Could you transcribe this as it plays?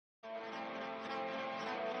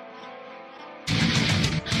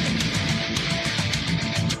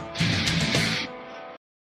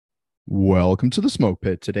Welcome to the Smoke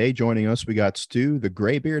Pit. Today, joining us, we got Stu, the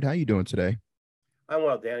Graybeard. How you doing today? I'm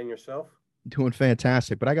well, Dan, and yourself? Doing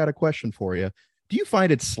fantastic. But I got a question for you. Do you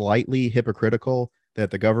find it slightly hypocritical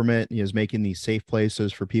that the government is making these safe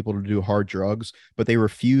places for people to do hard drugs, but they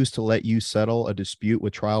refuse to let you settle a dispute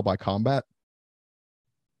with trial by combat?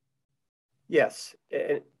 Yes.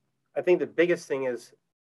 And I think the biggest thing is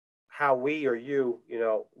how we or you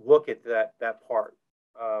look at that part.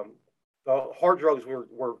 Um, the hard drugs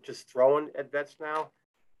we're just throwing at vets now,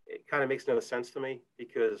 it kind of makes no sense to me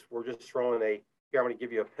because we're just throwing here, I'm going to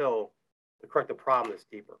give you a pill to correct the problem that's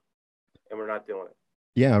deeper, and we're not doing it.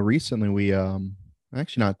 Yeah, recently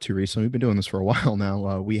actually not too recently, we've been doing this for a while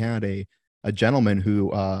now. We had a gentleman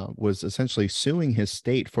who was essentially suing his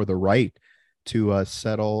state for the right to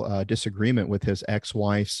settle disagreement with his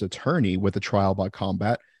ex-wife's attorney with a trial by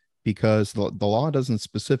combat because the law doesn't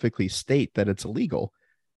specifically state that it's illegal.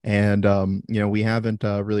 And we haven't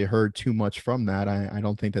really heard too much from that. I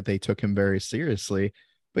don't think that they took him very seriously.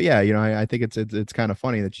 But yeah, I think it's kind of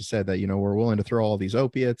funny that you said that, we're willing to throw all these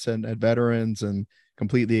opiates at veterans and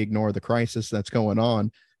completely ignore the crisis that's going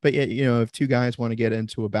on. But yet, if two guys want to get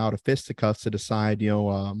into about a fisticuffs to decide,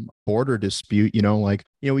 border dispute,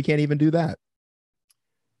 we can't even do that.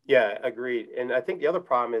 Yeah, agreed. And I think the other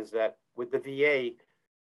problem is that with the VA,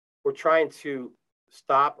 we're trying to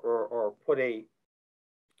stop or put a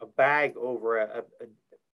bag over a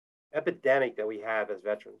epidemic that we have as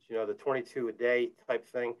veterans. The 22 a day type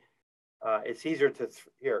thing. It's easier to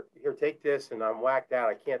here take this, and I'm whacked out.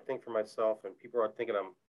 I can't think for myself, and people are thinking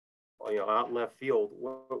I'm out in left field.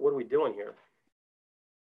 What are we doing here?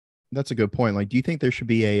 That's a good point. Like, do you think there should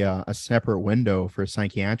be a separate window for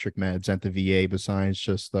psychiatric meds at the VA besides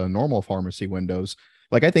just the normal pharmacy windows?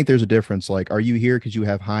 Like, I think there's a difference. Like, are you here because you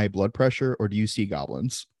have high blood pressure, or do you see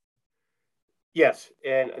goblins? Yes,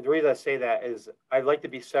 and the reason I say that is I'd like to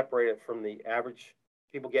be separated from the average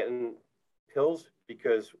people getting pills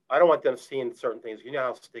because I don't want them seeing certain things. You know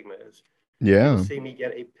how stigma is. People Yeah. see me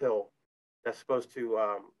get a pill that's supposed to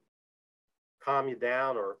calm you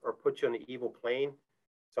down or put you on the evil plane.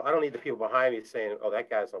 So I don't need the people behind me saying, "Oh, that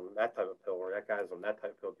guy's on that type of pill," or "That guy's on that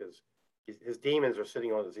type of pill," because his demons are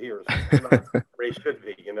sitting on his ears. They're not where they should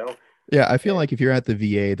be. Yeah, I feel And like if you're at the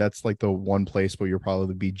VA, that's like the one place where you'll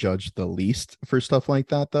probably be judged the least for stuff like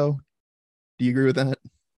that, though. Do you agree with that?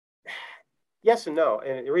 yes and no.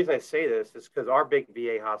 And the reason I say this is because our big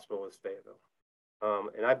VA hospital is Fayetteville,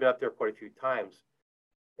 and I've been up there quite a few times.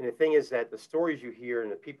 And the thing is that the stories you hear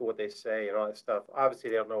and the people what they say and all that stuff,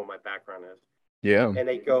 obviously they don't know what my background is, Yeah. and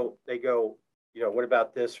they go, what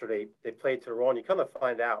about this? Or they play it to the role, and you come to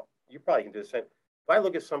find out, you probably can do the same. If I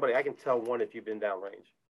look at somebody, I can tell one if you've been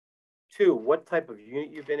downrange. Two, what type of unit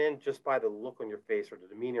you've been in just by the look on your face or the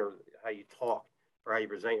demeanor, or how you talk or how you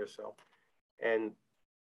present yourself. And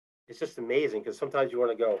it's just amazing because sometimes you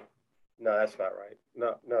want to go, no, that's not right.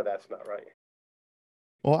 No, no, that's not right.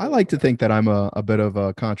 Well, I like to think that I'm a bit of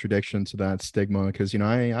a contradiction to that stigma because,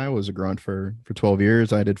 I was a grunt for 12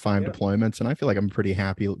 years. I did five Yeah, deployments and I feel like I'm a pretty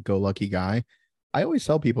happy go lucky guy. I always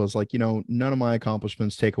tell people it's like, none of my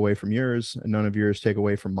accomplishments take away from yours and none of yours take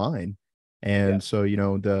away from mine. And yes, so,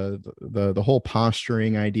 the whole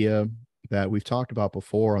posturing idea that we've talked about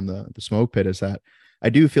before on the smoke pit is that I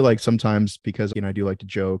do feel like sometimes because, I do like to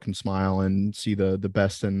joke and smile and see the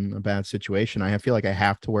best in a bad situation. I feel like I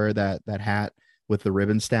have to wear that hat with the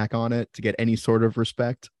ribbon stack on it to get any sort of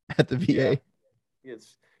respect at the yeah, VA.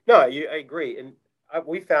 it's no, I agree, and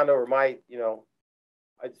we found over I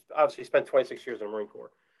obviously spent 26 years in the Marine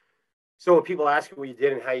Corps. So when people ask me what you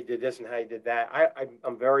did and how you did this and how you did that,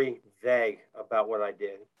 I'm very vague about what I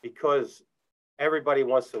did because everybody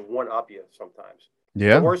wants to one up you sometimes. And the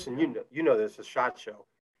Yeah. worst, and you know this, is SHOT Show.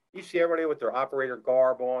 You see everybody with their operator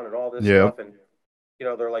garb on and all this Yep. stuff, and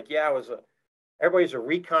they're like, yeah, everybody's a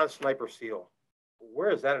recon sniper SEAL.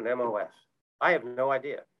 Where is that in MOS? I have no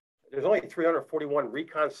idea. There's only 341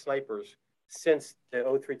 recon snipers since the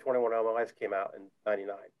 0321 MOS came out in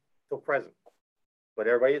 '99 till present. But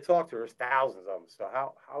everybody you talk to, there's thousands of them. So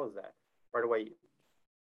how is that? Right away,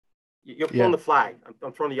 you're pulling Yeah. the flag.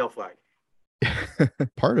 I'm throwing the yellow flag.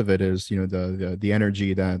 Part of it is, the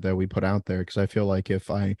energy that we put out there. Because I feel like if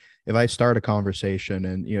I start a conversation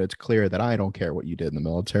and it's clear that I don't care what you did in the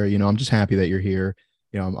military, I'm just happy that you're here.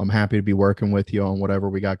 I'm happy to be working with you on whatever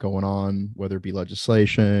we got going on, whether it be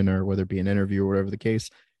legislation or whether it be an interview or whatever the case.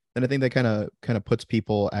 And I think that kind of puts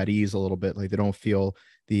people at ease a little bit. Like they don't feel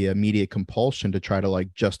the immediate compulsion to try to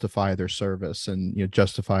like justify their service and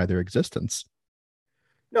justify their existence.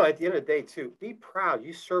 No, at the end of the day, too, be proud.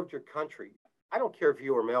 You served your country. I don't care if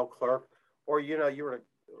you were a mail clerk or you were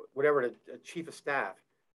whatever a chief of staff.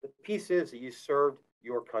 The piece is that you served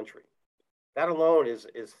your country. that alone is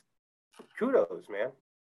kudos, man.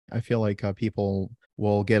 I feel like people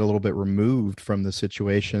will get a little bit removed from the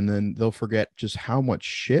situation and they'll forget just how much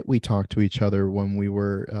shit we talked to each other when we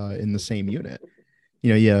were in the same unit.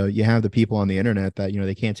 Yeah, you have the people on the internet that,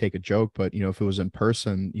 they can't take a joke, but, if it was in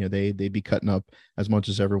person, they'd be cutting up as much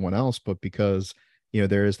as everyone else. But because,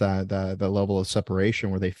 there is that level of separation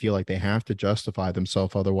where they feel like they have to justify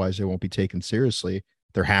themselves, otherwise they won't be taken seriously.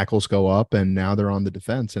 Their hackles go up and now they're on the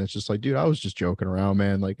defense. And it's just like, dude, I was just joking around,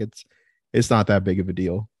 man. Like it's not that big of a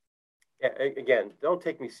deal. Yeah, again, don't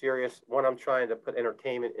take me serious. One, I'm trying to put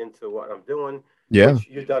entertainment into what I'm doing, Yeah. which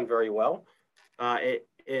you've done very well.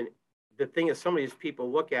 And the thing is, some of these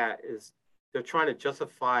people look at is they're trying to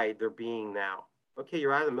justify their being now. Okay,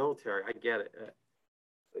 you're out of the military. I get it.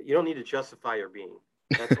 You don't need to justify your being.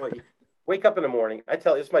 That's what you wake up in the morning. I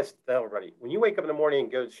tell you, it's my tell everybody. When you wake up in the morning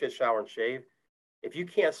and go to shit shower and shave, if you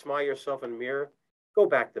can't smile yourself in the mirror, go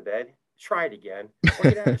back to bed. Try it again. Or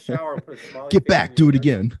get out of the shower and put a smiley Get face in back, the do it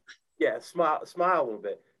mirror. again. Yeah, smile a little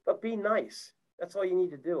bit, but be nice. That's all you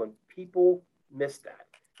need to do. And people miss that.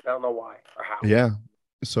 I don't know why or how. Yeah.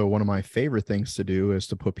 So one of my favorite things to do is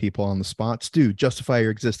to put people on the spot. Stu, justify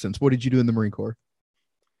your existence. What did you do in the Marine Corps?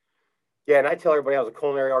 Yeah, and I tell everybody I was a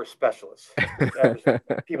culinary arts specialist, which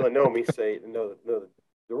people that know me say know the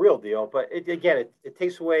real deal. But it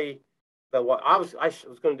takes away the what I was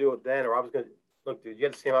going to do it then, or I was going to look, dude. You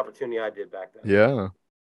had the same opportunity I did back then. Yeah.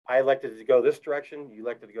 I elected to go this direction. You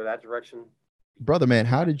elected to go that direction. Brother, man,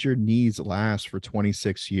 how did your knees last for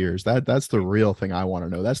 26 years? That's the real thing I want to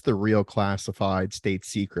know. That's the real classified state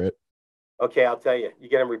secret. Okay, I'll tell you. You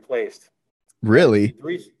get them replaced. And Really?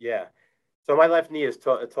 yeah. So my left knee is a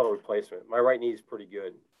total replacement. My right knee is pretty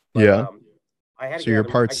good, but Yeah. I had to So get you're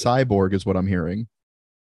them. part cyborg is what I'm hearing.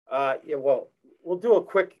 Yeah. Well, we'll do a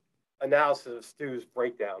quick analysis of Stu's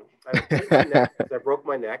breakdown. I broke my neck. I broke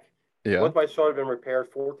my neck. Yeah. Both my shoulders have been repaired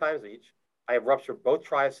 4 times each. I have ruptured both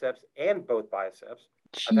triceps and both biceps.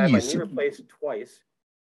 I've had my knee Jeez. replaced twice.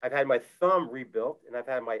 I've had my thumb rebuilt, and I've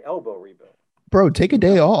had my elbow rebuilt. Bro, take a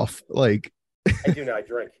day off. Like I do now. I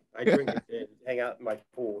drink. I drink and hang out in my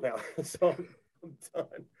pool now. So I'm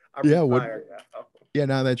done. I'm yeah, what retired now. yeah,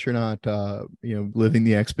 now that you're not living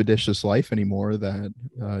the expeditious life anymore,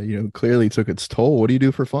 that clearly took its toll. What do you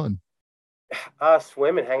do for fun?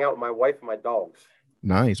 Swim and hang out with my wife and my dogs.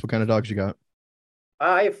 Nice. What kind of dogs you got?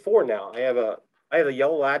 I have four now. I have a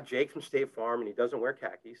yellow lab, Jake from State Farm, and he doesn't wear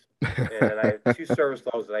khakis. And I have two service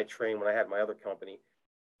dogs that I train when I had my other company,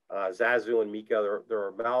 Zazu and Mika. They're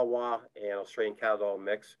a Malinois and Australian Cattle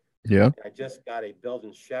mix. Yeah. And I just got a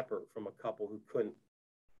Belgian Shepherd from a couple who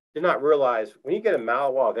did not realize when you get a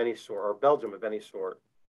Malinois of any sort or Belgium of any sort,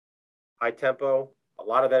 high tempo, a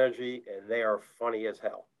lot of energy, and they are funny as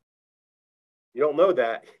hell. You don't know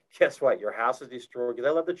that. Guess what? Your house is destroyed because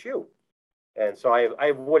I love to chew. And so I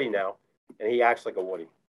have Woody now, and he acts like a Woody,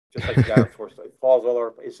 just like the guy before. So he falls all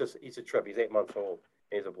over. He's a trip. He's 8 months old,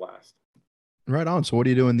 and he's a blast. Right on. So what are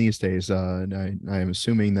you doing these days? I'm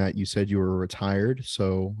assuming that you said you were retired.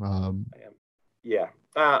 So I am. Yeah.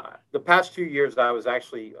 The past 2 years, I was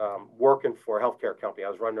actually working for a healthcare company. I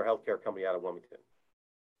was running a healthcare company out of Wilmington,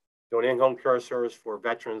 doing in-home care service for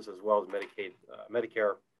veterans as well as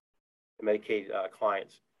Medicare, and Medicaid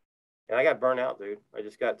clients. And I got burnt out, dude. I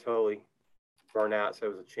just got totally burnt out. So it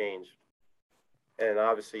was a change. And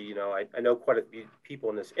obviously, I know quite a few people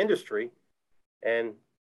in this industry, and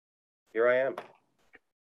here I am.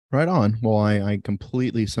 right on. Well, I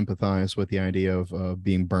completely sympathize with the idea of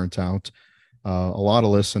being burnt out. A lot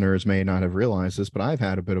of listeners may not have realized this, but I've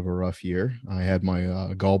had a bit of a rough year. I had my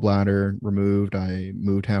gallbladder removed. I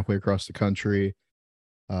moved halfway across the country.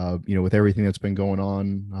 With everything that's been going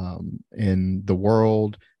on in the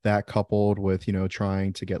world, that coupled with,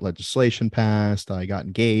 trying to get legislation passed, I got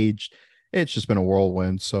engaged. It's just been a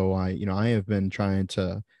whirlwind. So I have been trying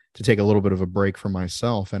to take a little bit of a break for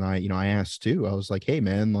myself. And I asked Stu, I was like, hey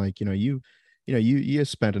man, like, you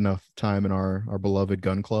spent enough time in our beloved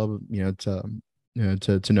gun club,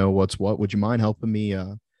 to know what's what. Would you mind helping me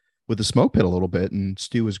with the smoke pit a little bit? And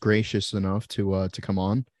Stu was gracious enough to come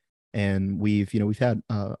on. And we've had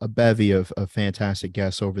a bevy of fantastic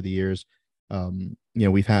guests over the years.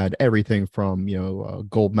 We've had everything from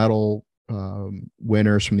gold medal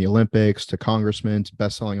winners from the Olympics to congressmen to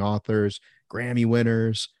best-selling authors, Grammy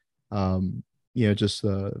winners, just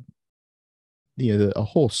a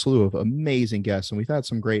whole slew of amazing guests. And we've had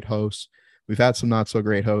some great hosts. We've had some not so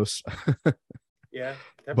great hosts. Yeah,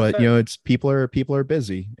 10%. But it's people are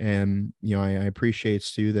busy, and I appreciate,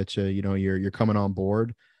 Stu, that you're coming on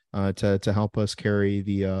board to help us carry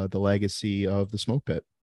the legacy of the smoke pit.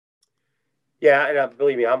 Yeah, and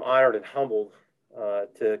believe me, I'm honored and humbled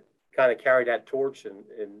to kind of carry that torch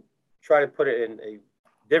and try to put it in a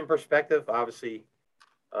different perspective. Obviously,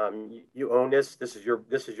 you own this. This is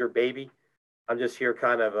your baby. I'm just here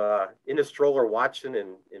kind of in the stroller watching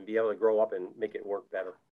and be able to grow up and make it work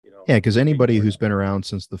better. Yeah, because Make it anybody work. who's been around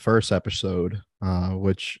since the first episode,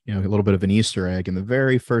 which a little bit of an Easter egg in the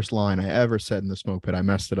very first line I ever said in the smoke pit, I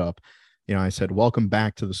messed it up. I said welcome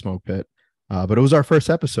back to the smoke pit, but it was our first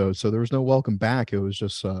episode, so there was no welcome back. It was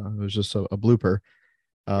just a blooper.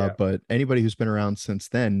 Yeah. But anybody who's been around since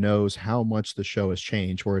then knows how much the show has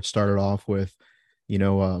changed. Where it started off with,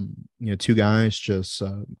 two guys just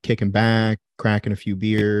kicking back, cracking a few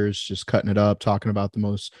beers, just cutting it up, talking about the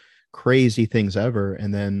most crazy things ever.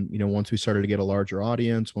 And then, once we started to get a larger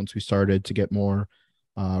audience, once we started to get more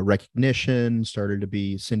recognition, started to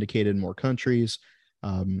be syndicated in more countries,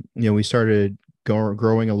 we started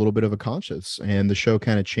growing a little bit of a conscience, and the show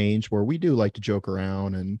kind of changed where we do like to joke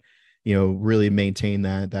around and really maintain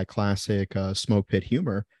that classic smoke pit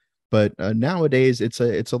humor. But nowadays it's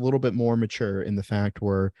a little bit more mature in the fact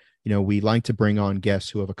where we like to bring on guests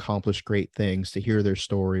who have accomplished great things to hear their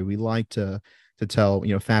story. We like to tell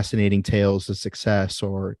fascinating tales of success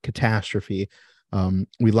or catastrophe.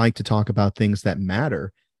 We like to talk about things that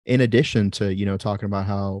matter, in addition to talking about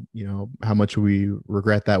how much we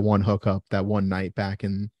regret that one hookup that one night back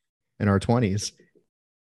in our 20s.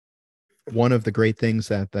 One of the great things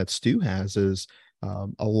that Stu has is a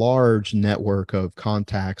large network of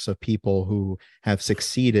contacts of people who have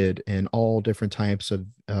succeeded in all different types of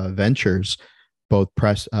ventures, both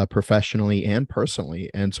professionally and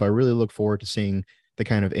personally. And so I really look forward to seeing the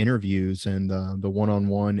kind of interviews and the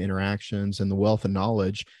one-on-one interactions and the wealth of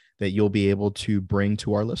knowledge that you'll be able to bring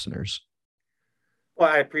to our listeners. Well,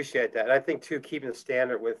 I appreciate that. And I think too, keeping the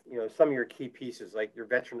standard with some of your key pieces, like your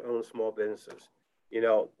veteran-owned small businesses.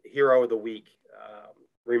 Hero of the week.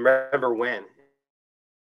 Remember when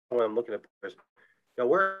I'm looking at this,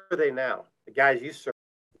 where are they now? The guys you serve.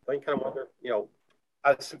 Don't you kind of wonder?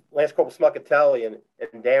 Lance Corporal Smuckatelli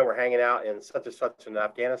and Dan were hanging out in such and such in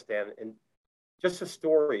Afghanistan, and just the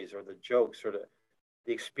stories or the jokes or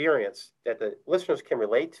the experience that the listeners can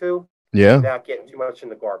relate to Yeah. without getting too much in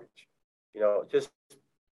the garbage. Just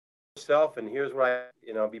yourself, and here's what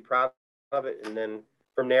be proud of it, and then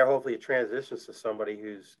from there, hopefully, it transitions to somebody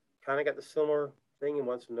who's kind of got the similar thing and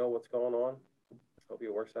wants to know what's going on. Hope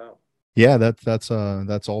it works out. Yeah, that's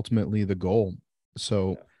ultimately the goal.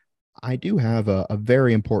 So Yeah. I do have a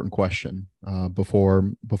very important question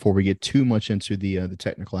before we get too much into the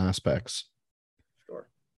technical aspects. Sure.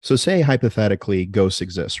 So say hypothetically ghosts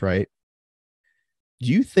exist, right? Do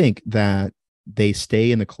you think that they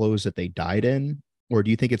stay in the clothes that they died in, or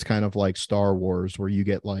do you think it's kind of like Star Wars where you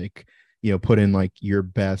get like, put in like your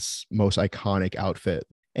best, most iconic outfit?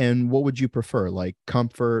 And what would you prefer, like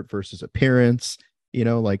comfort versus appearance?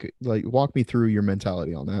 Like walk me through your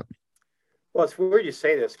mentality on that. Well, it's weird you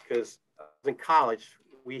say this because in college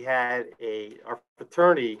we had our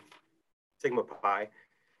fraternity Sigma Pi.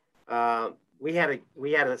 We had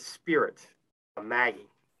a spirit, a Maggie,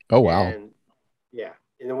 Oh wow. and yeah.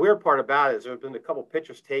 And the weird part about it is there have been a couple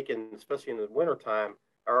pictures taken, especially in the wintertime,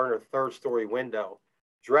 are in her third story window,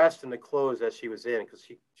 dressed in the clothes that she was in because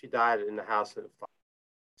she died in the house in the fire.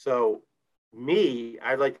 So me,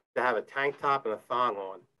 I'd like to have a tank top and a thong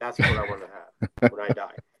on. That's what I want to have when I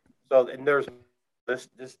die. So and there's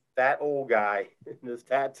this that old guy in his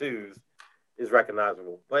tattoos is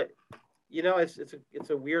recognizable. But it's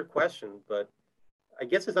a weird question, but I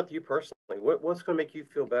guess it's up to you personally. What's going to make you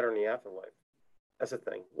feel better in the afterlife? That's the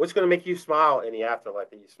thing. What's going to make you smile in the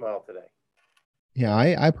afterlife that you smile today? Yeah,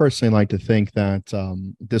 I personally like to think that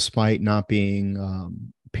despite not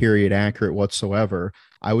being period accurate whatsoever,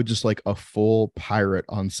 I would just like a full pirate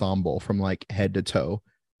ensemble from like head to toe.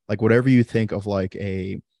 Like whatever you think of like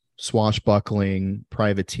a swashbuckling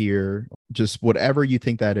privateer, just whatever you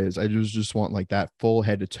think that is. I just want like that full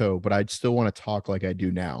head to toe, but I'd still want to talk like I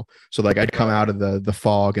do now. So like I'd come Right. out of the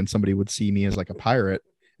fog and somebody would see me as like a pirate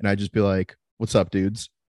and I'd just be like, "What's up, dudes?"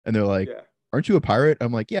 And they're like, Yeah. "Aren't you a pirate?"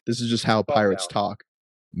 I'm like, "Yeah, this is just how Talk pirates now. talk."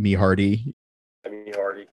 Me Hardy. I mean,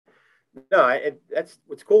 Hardy. No, that's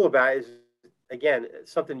what's cool about it is, again,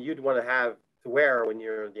 it's something you'd want to have to wear when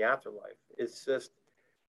you're in the afterlife. It's just,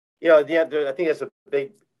 I think that's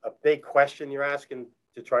a big question you're asking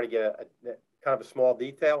to try to get a kind of a small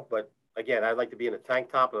detail. But again, I'd like to be in a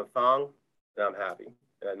tank top and a thong, and I'm happy.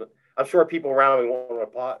 And I'm sure people around me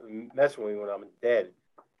won't want to mess with me when I'm dead,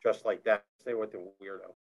 just like that. Stay with the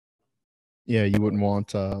weirdo. Yeah, you wouldn't want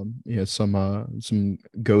some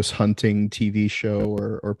ghost hunting TV show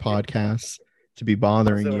or Yeah, podcasts to be I'll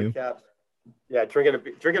bothering sit on the you. couch. Yeah, drinking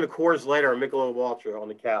a Coors Light or a Michelob Ultra on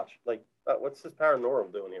the couch. Like, what's this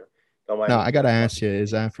paranormal doing here? Don't mind Now me I gotta getting ask you, muffy.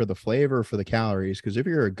 is that for the flavor or for the calories? Because if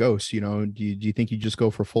you're a ghost, do you think you just go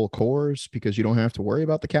for full course because you don't have to worry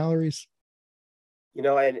about the calories?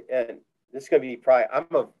 And this is gonna be probably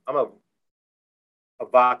I'm a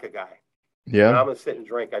vodka guy. When Yeah. I'm gonna sit and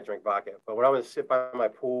drink, I drink vodka. But when I'm gonna sit by my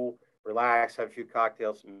pool, relax, have a few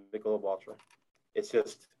cocktails, Michelob Ultra, it's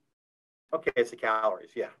just okay. It's the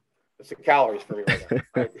calories, yeah. It's the calories for me right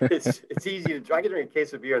now. It's easy to. I can drink a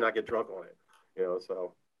case of beer and not get drunk on it,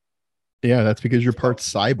 So Yeah, that's because you're part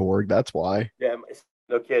so cyborg. That's why. yeah,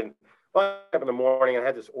 no kidding. But up in the morning, I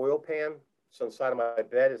had this oil pan. So inside of my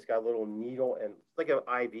bed, it's got a little needle and it's like an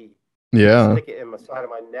IV. I Yeah. stick it in the side of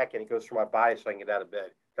my neck and it goes through my body so I can get out of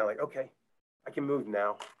bed. Kind of like, okay, I can move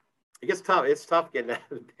now. It gets tough. It's tough getting out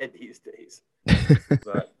of bed these days,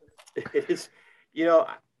 but it is.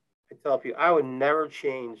 I tell people I would never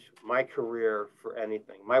change my career for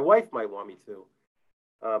anything. My wife might want me to,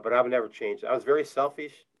 but I would never change. I was very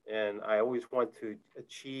selfish, and I always want to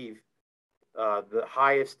achieve the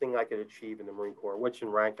highest thing I could achieve in the Marine Corps, which in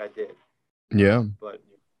rank I did. Yeah. But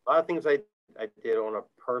a lot of things I did on a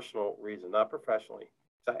personal reason, not professionally.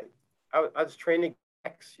 So I was trained to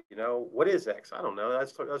X. What is X? I don't know. I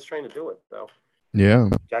was trained to do it. So Yeah.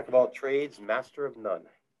 jack of all trades, master of none.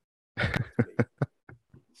 That's me.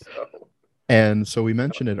 So And so we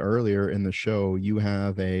mentioned it earlier in the show. You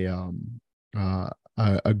have uh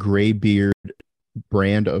a gray beard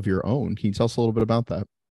brand of your own. Can you tell us a little bit about that?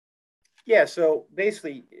 yeah. So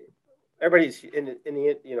basically, everybody's in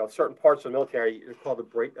the certain parts of the military. They're called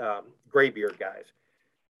the gray beard guys.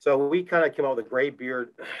 So we kind of came up with a gray beard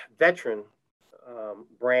veteran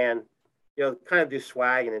brand, kind of do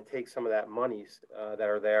swag and then take some of that monies that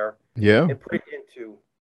are there Yeah. and put it into,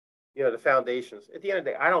 the foundations. At the end of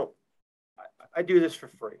the day, I do this for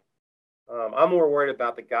free. I'm more worried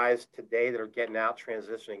about the guys today that are getting out,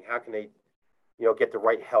 transitioning. How can they, get the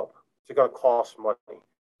right help? It's going to cost money. So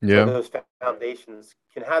Yeah. those foundations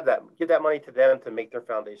can have that, give that money to them to make their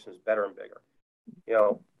foundations better and bigger. You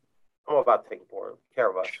know, I'm about taking care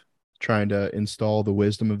of us. Trying to install the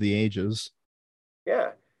wisdom of the ages.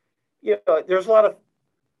 Yeah. There's a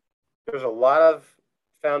lot of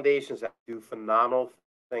foundations that do phenomenal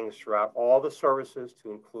things throughout all the services to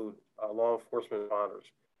include law enforcement responders.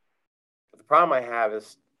 But the problem I have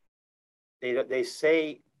is they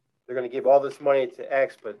say they're going to give all this money to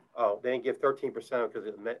X, but they didn't give 13% because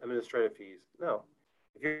of administrative fees. No,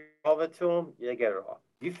 if you give all of it to them, you get it all.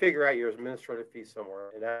 You figure out your administrative fees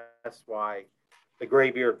somewhere, and that's why the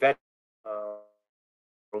graybeard vet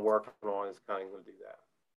working on is kind of going to do that.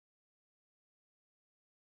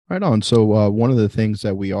 Right on. So one of the things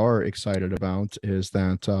that we are excited about is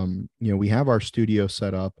that we have our studio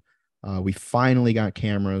set up. We finally got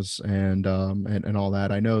cameras and all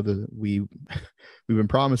that. I know that we've been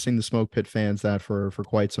promising the Smoke Pit fans that for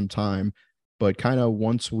quite some time, but kind of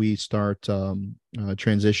once we start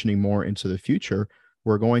transitioning more into the future,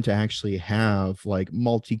 we're going to actually have like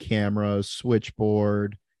multi-camera,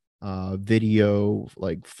 switchboard, video,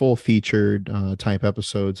 like full featured type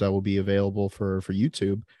episodes that will be available for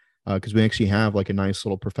YouTube because we actually have like a nice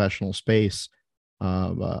little professional space,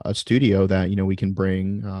 a studio that we can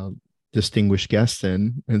bring distinguished guests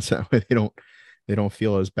in, and so they don't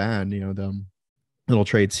feel as bad. The little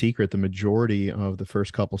trade secret: the majority of the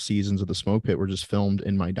first couple seasons of the Smoke Pit were just filmed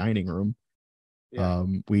in my dining room. Yeah,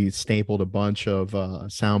 We stapled a bunch of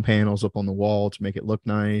sound panels up on the wall to make it look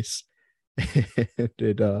nice.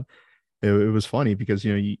 It was funny because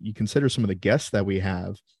you consider some of the guests that we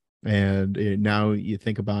have, and now you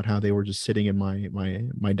think about how they were just sitting in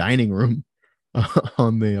my dining room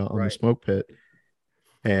on the right. Smoke Pit,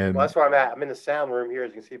 Well, and that's where I'm at. I'm in the sound room here, as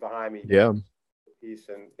you can see behind me. yeah. Piece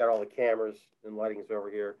and got all the cameras and lightings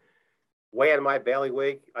over here. Way out of my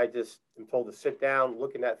bailiwick. I just am told to sit down,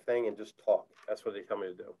 look in that thing, and just talk. That's what they tell me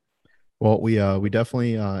to do. Well, we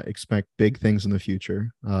definitely expect big things in the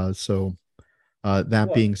future. So that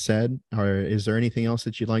Well, being said, is there anything else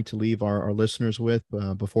that you'd like to leave our listeners with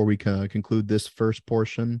before we conclude this first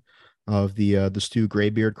portion of the Stu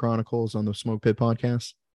Graybeard Chronicles on the Smoke Pit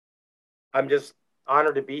podcast? I'm just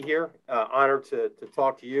honored to be here. Honored to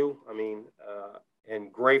talk to you. I mean,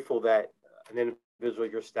 and grateful that an individual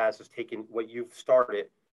of your status has taken what you've started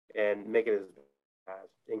and make it as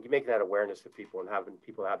and making that awareness to people and having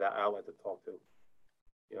people have that outlet to talk to.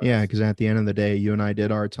 Yeah, It's because at the end of the day, you and I did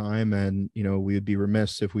our time, and we would be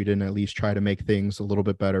remiss if we didn't at least try to make things a little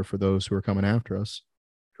bit better for those who are coming after us.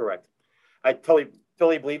 correct. I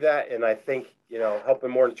totally believe that, and I think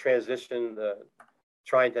helping more to transition,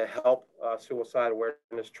 trying to help suicide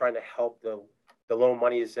awareness, trying to help the loan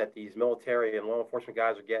monies that these military and law enforcement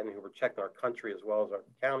guys are getting who protect our country as well as our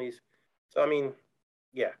counties. So I mean,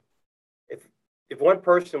 yeah, if one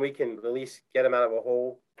person we can at least get them out of a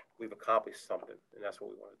hole, we've accomplished something, and that's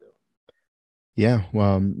what we want to do. Yeah,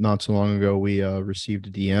 well, not so long ago, we received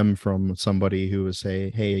a DM from somebody who was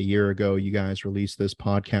say, "Hey, a year ago, you guys released this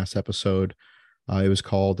podcast episode. It was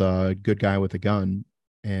called "Good Guy with a Gun,"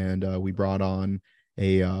 and we brought on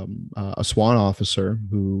a SWAT officer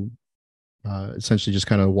who essentially just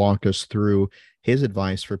kind of walked us through his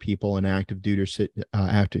advice for people in active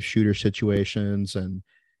shooter situations, and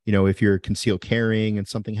if you're concealed carrying and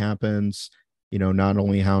something happens, not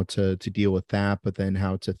only how to deal with that, but then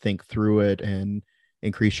how to think through it and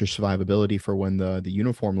increase your survivability for when the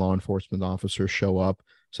uniform law enforcement officers show up,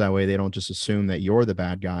 so that way they don't just assume that you're the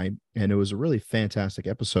bad guy. And it was a really fantastic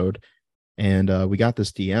episode. And we got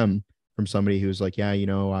this DM from somebody who's like, yeah,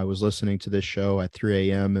 I was listening to this show at 3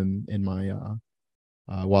 a.m. in my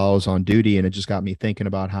while I was on duty, and it just got me thinking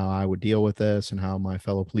about how I would deal with this and how my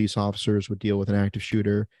fellow police officers would deal with an active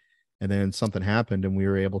shooter. And then something happened, and we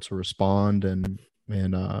were able to respond and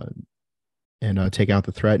take out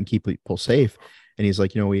the threat and keep people safe. And he's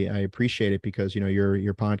like, I appreciate it because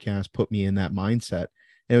your podcast put me in that mindset.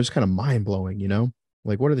 And it was kind of mind blowing,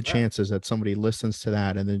 like what are the chances that somebody listens to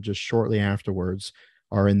that and then just shortly afterwards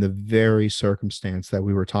are in the very circumstance that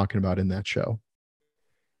we were talking about in that show?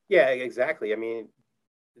 Yeah, exactly. I mean,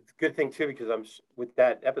 it's a good thing too, because I'm with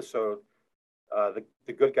that episode,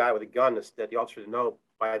 the good guy with a gun, that the officer didn't know,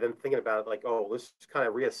 by then thinking about it, like, oh, let's kind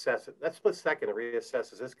of reassess it. That split second to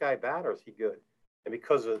reassess, is this guy bad or is he good? And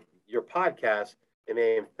because of your podcast, it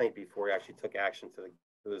made him think before he actually took action to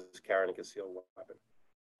who is carrying a concealed weapon.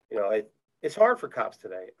 It's hard for cops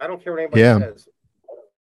today. I don't care what anybody says.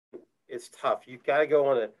 It's tough. You've got to go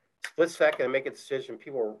on a split second and make a decision.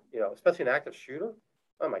 People are, especially an active shooter.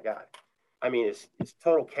 Oh my God. I mean, it's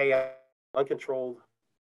total chaos, uncontrolled.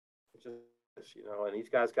 And these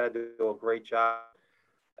guys got to do a great job.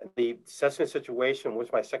 The assessment situation,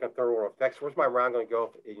 what's my second, third order effects? Where's my round going to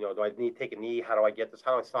go? Do I need to take a knee? How do I get this?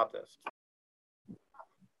 How do I stop this?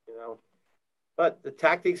 But the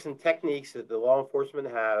tactics and techniques that the law enforcement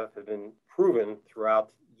have been proven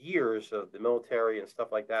throughout years of the military and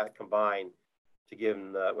stuff like that combined to give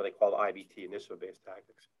them what they call the IBT, initiative-based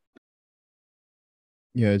tactics.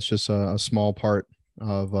 Yeah, it's just a small part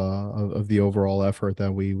of the overall effort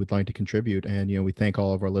that we would like to contribute. And, we thank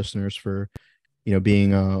all of our listeners for,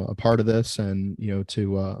 being a part of this and,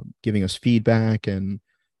 to giving us feedback and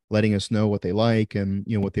letting us know what they like and,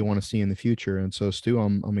 what they want to see in the future. And so, Stu,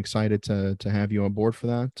 I'm excited to have you on board for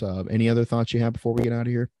that. Any other thoughts you have before we get out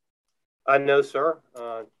of here? No, sir.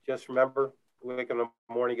 Just remember, wake up in the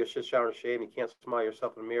morning, get shit, shower, and shave. You can't smile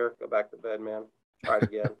yourself in the mirror. Go back to bed, man. Try it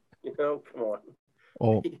again. Come on.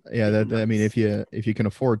 Well, yeah, I mean, if you can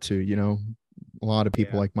afford to, a lot of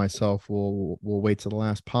people like myself will wait to the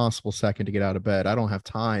last possible second to get out of bed. I don't have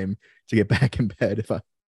time to get back in bed if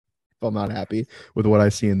I'm not happy with what I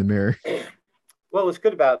see in the mirror. Well, what's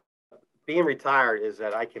good about being retired is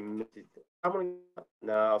that I can.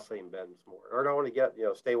 I'll stay in bed this morning, or I don't want to get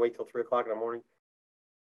stay awake till 3 o'clock in the morning.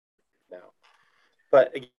 No,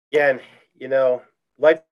 but again,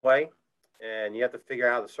 life's way, and you have to figure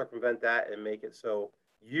out how to circumvent that and make it so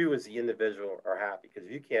you as the individual are happy. Because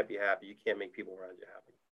if you can't be happy, you can't make people around you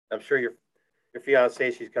happy. I'm sure your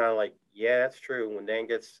fiance, she's kind of like, yeah, that's true. When Dan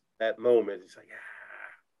gets that moment, it's like,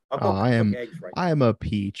 I'll go cook eggs right now. I am a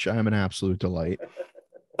peach. I am an absolute delight.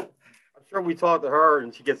 I'm sure we talk to her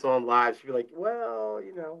and she gets on live. She'll be like, well,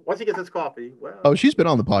 once he gets his coffee, well. Oh, she's been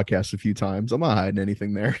on the podcast a few times. I'm not hiding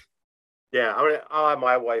anything there. Yeah, I'll have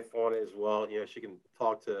my wife on it as well. She can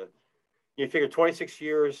talk to, you figure 26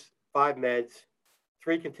 years, 5 meds,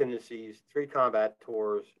 3 contingencies, 3 combat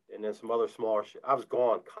tours, and then some other smaller shit. I was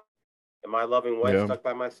gone. And my loving wife stuck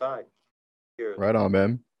by my side. Cheers. Right on,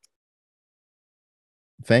 man.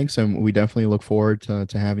 Thanks, and we definitely look forward to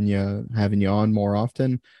having you on more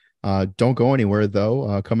often. Don't go anywhere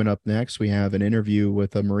though. Coming up next, we have an interview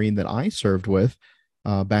with a Marine that I served with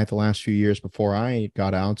back the last few years before I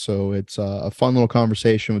got out. So it's a fun little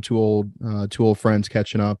conversation with two old friends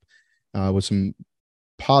catching up with some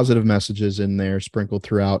positive messages in there sprinkled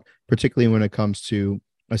throughout, particularly when it comes to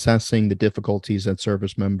assessing the difficulties that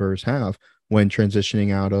service members have when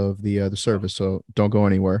transitioning out of the service. So don't go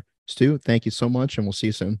anywhere. Stu, thank you so much, and we'll see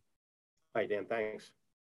you soon. Hi, Dan. Thanks.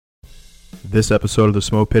 This episode of The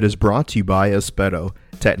Smoke Pit is brought to you by Espeto.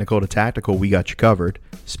 Technical to tactical, we got you covered.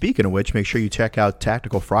 Speaking of which, make sure you check out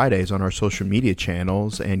Tactical Fridays on our social media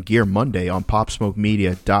channels and Gear Monday on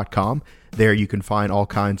popsmokemedia.com. There you can find all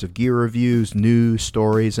kinds of gear reviews, news,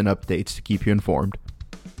 stories, and updates to keep you informed.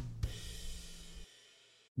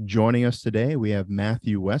 Joining us today, we have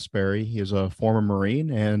Matthew Westbury. He is a former Marine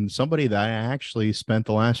and somebody that I actually spent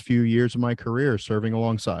the last few years of my career serving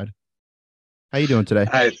alongside. How you doing today?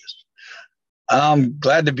 I'm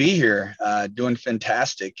glad to be here, doing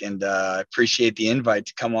fantastic, and appreciate the invite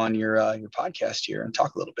to come on your podcast here and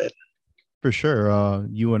talk a little bit. For sure.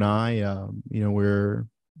 You and I, we're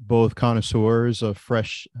both connoisseurs of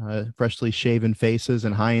freshly shaven faces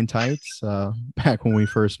and high and tights. Back when we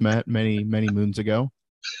first met many moons ago.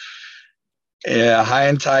 Yeah, high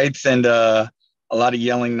and tights and a lot of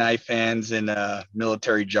yelling knife hands and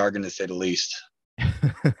military jargon, to say the least.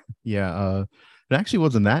 Yeah. It actually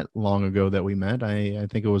wasn't that long ago that we met. I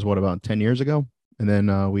think it was about 10 years ago. And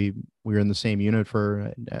then we were in the same unit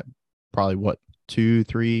for probably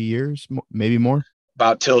 2-3 years, maybe more.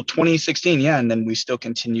 About till 2016, yeah, and then we still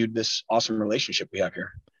continued this awesome relationship we have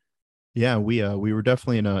here. Yeah, we were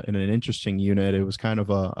definitely in an interesting unit. It was kind of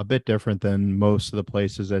a bit different than most of the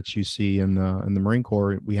places that you see in the Marine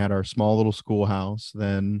Corps. We had our small little schoolhouse.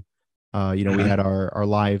 Then, we had our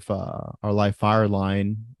live fire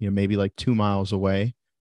line. Maybe like 2 miles away.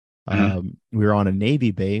 We were on a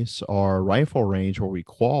Navy base. Our rifle range where we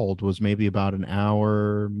qualled was maybe about an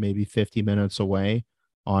hour, maybe 50 minutes away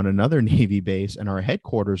on another Navy base, and our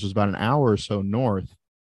headquarters was about an hour or so north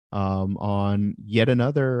on yet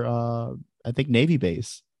another I think Navy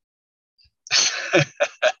base.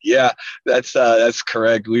 Yeah, that's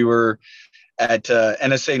correct. We were at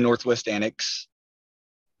NSA Northwest Annex.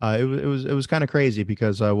 It was kind of crazy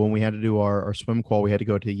because when we had to do our swim qual, we had to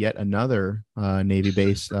go to yet another Navy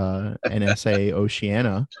base, NSA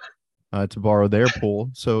Oceana, to borrow their pool.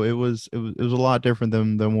 So it was a lot different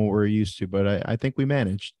than what we're used to, but I think we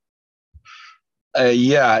managed.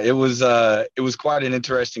 Yeah, it was quite an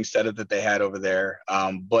interesting setup that they had over there.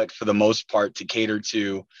 But for the most part, to cater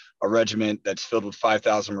to a regiment that's filled with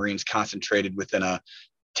 5,000 Marines concentrated within a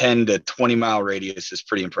 10 to 20 mile radius is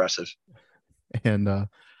pretty impressive. And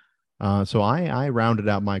so I rounded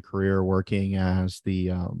out my career working as the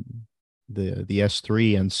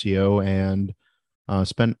S3 NCO and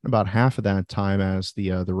spent about half of that time as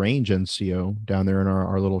the range NCO down there in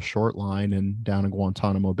our little short line and down in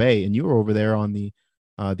Guantanamo Bay. And you were over there on the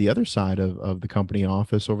other side of the company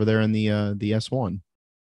office over there in the S1.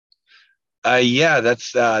 Yeah,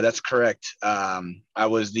 that's correct. I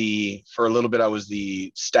was for a little bit, I was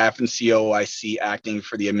the staff and COIC acting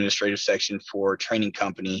for the administrative section for training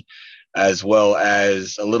company, as well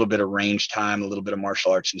as a little bit of range time, a little bit of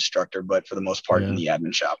martial arts instructor, but for the most part in the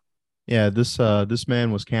admin shop. Yeah, this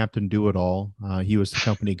man was Captain Do It All. He was the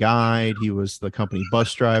company guide. He was the company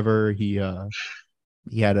bus driver. He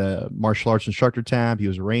had a martial arts instructor tab. He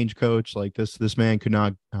was a range coach. Like this man could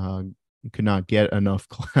not get enough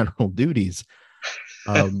collateral duties.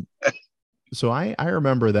 So I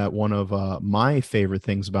remember that one of my favorite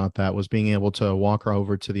things about that was being able to walk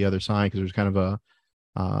over to the other side, because there's kind of a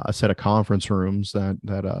set of conference rooms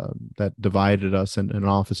that divided us in an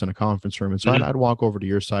office and a conference room. And so I'd walk over to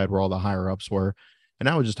your side where all the higher ups were, and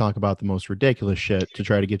I would just talk about the most ridiculous shit to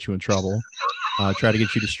try to get you in trouble, try to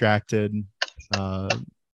get you distracted,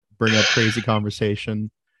 bring up crazy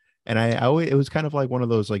conversation. And I always, it was kind of like one of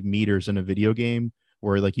those like meters in a video game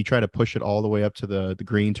where like you try to push it all the way up to the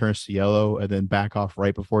green turns to yellow and then back off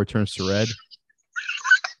right before it turns to red.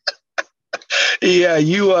 Yeah,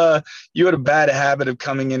 you had a bad habit of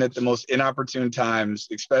coming in at the most inopportune times,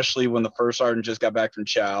 especially when the first sergeant just got back from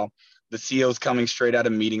chow. The CO's coming straight out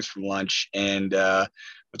of meetings from lunch, and we'll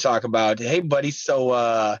talk about, hey, buddy,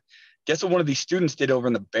 so guess what one of these students did over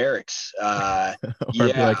in the barracks? Or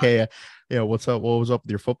yeah. Be like, hey, what's up? What was up with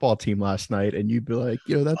your football team last night? And you'd be like,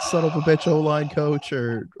 that son of a bitch O-line coach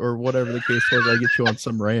or whatever the case was. I get you on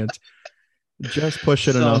some rant. Just push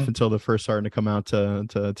it enough until the first sergeant to come out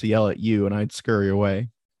to yell at you, and I'd scurry away.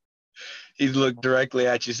 He'd look directly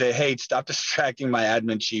at you, say, hey, stop distracting my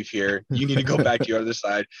admin chief here. You need to go back to your other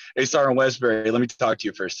side. Hey, Sergeant Westbury, let me talk to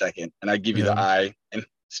you for a second. And I'd give you the eye, and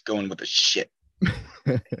it's going with the shit.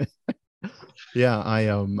 Yeah,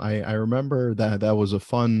 I remember that was a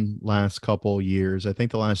fun last couple years. I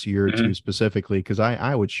think the last year or two specifically, because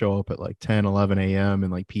I would show up at like 10, 11 a.m.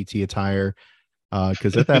 in like PT attire.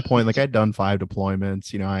 Because at that point, like I'd done 5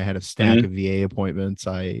 deployments, I had a stack of VA appointments.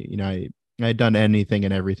 I had done anything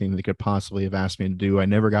and everything they could possibly have asked me to do. I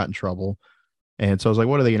never got in trouble. And so I was like,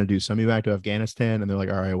 what are they going to do? Send me back to Afghanistan? And they're like,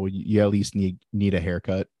 all right, well, you at least need a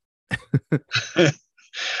haircut.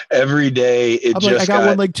 Every day. I got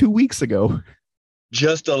one like 2 weeks ago.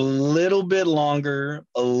 Just a little bit longer,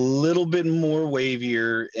 a little bit more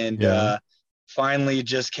wavier. And, finally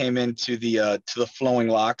just came into the flowing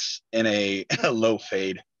locks in a low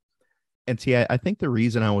fade. And see, I think the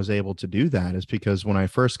reason I was able to do that is because when I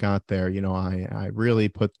first got there, I really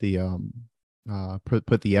put the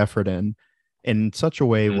put the effort in such a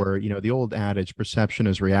way Mhm. where, the old adage, perception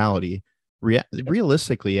is reality.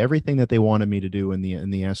 Realistically, everything that they wanted me to do in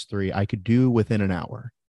the S3, I could do within an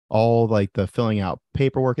hour. All like the filling out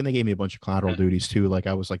paperwork, and they gave me a bunch of collateral duties too. Like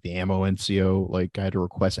I was like the ammo NCO, like I had to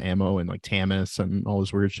request ammo and like TAMIS and all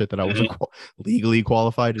this weird shit that I wasn't Mhm. legally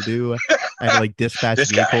qualified to do. I had to like dispatch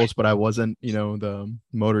This guy. vehicles, but I wasn't, the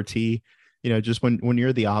motor T. Just when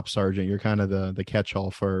you're the ops sergeant, you're kind of the catch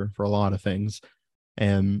all for a lot of things.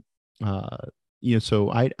 And uh,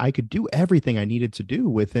 so I could do everything I needed to do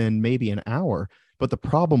within maybe an hour. But the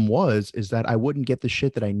problem is that I wouldn't get the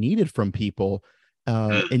shit that I needed from people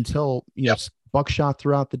Mm. until Yep. buckshot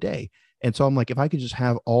throughout the day. And so I'm like, if I could just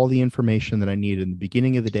have all the information that I needed in the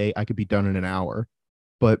beginning of the day, I could be done in an hour.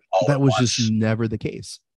 But All that at was just once. never the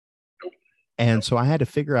case. Nope. And Nope. so I had to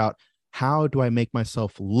figure out, how do I make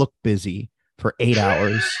myself look busy for 8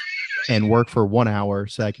 hours and work for 1 hour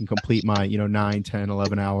so I can complete my, 9, 10,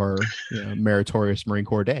 11 hour, meritorious Marine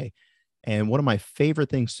Corps day. And one of my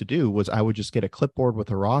favorite things to do was I would just get a clipboard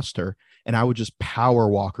with a roster and I would just power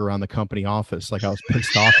walk around the company office like I was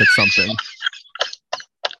pissed off at something.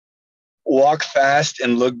 Walk fast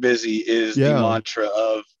and look busy is the Yeah. mantra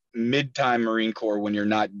of mid-time Marine Corps when you're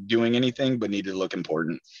not doing anything but need to look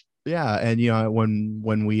important. Yeah, and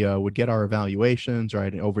when we would get our evaluations, or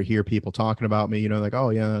I'd overhear people talking about me, like,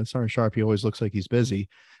 oh yeah, Sergeant Sharp, he always looks like he's busy.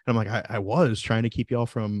 And I'm like, I was trying to keep y'all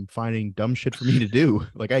from finding dumb shit for me to do.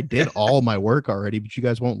 Like I did all my work already, but you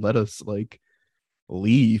guys won't let us like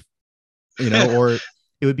leave, or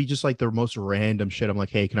it would be just like the most random shit. I'm like,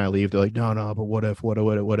 hey, can I leave? They're like, no, but what if?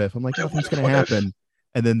 I'm like, nothing's gonna What if? happen.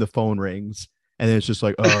 And then the phone rings. And then it's just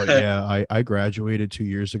like, oh yeah, I graduated 2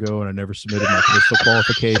 years ago and I never submitted my pistol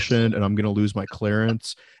qualification and I'm gonna lose my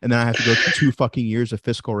clearance. And then I have to go through 2 fucking years of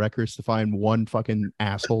fiscal records to find one fucking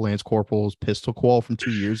asshole Lance Corporal's pistol qual from 2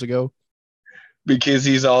 years ago. Because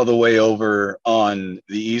he's all the way over on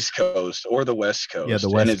the East Coast or the West Yeah, the Coast,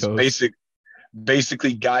 and West it's Coast.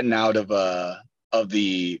 basically gotten out of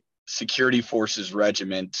the security forces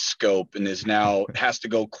regiment scope and is now has to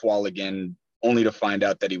go qual again, only to find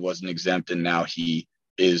out that he wasn't exempt and now he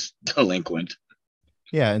is delinquent.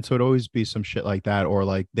 Yeah, and so it'd always be some shit like that, or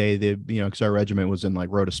like they because our regiment was in like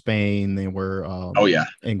Rota, Spain. They were Oh yeah.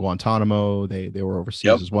 in Guantanamo. They were overseas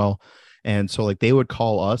Yep. as well, and so like they would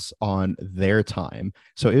call us on their time.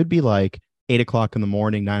 So it would be like 8 o'clock in the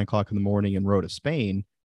morning, 9 o'clock in the morning in Rota, Spain.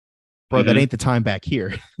 Bro, that Mm-hmm. ain't the time back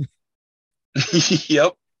here.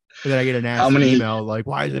 Yep. And then I get a How nasty many email like,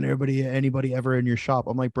 "Why isn't anybody ever in your shop?"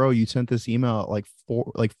 I'm like, "Bro, you sent this email at like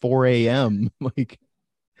 4 a.m. Like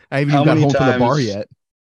I haven't even how got many home from the bar times yet."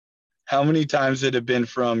 how many times it have been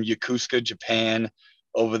from Yokosuka, Japan,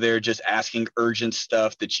 over there just asking urgent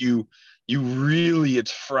stuff that you really,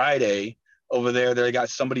 it's Friday over there. They got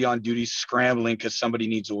somebody on duty scrambling because somebody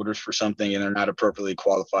needs orders for something and they're not appropriately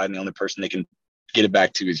qualified, and the only person they can get it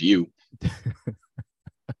back to is you.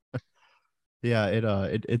 Yeah,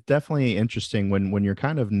 it definitely interesting when you're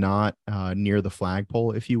kind of not near the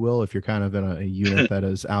flagpole, if you will, if you're kind of in a unit that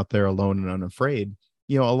is out there alone and unafraid.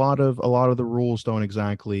 A lot of the rules don't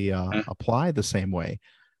exactly apply the same way.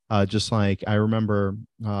 Just like I remember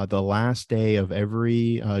the last day of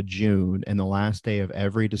every June and the last day of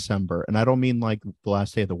every December, and I don't mean like the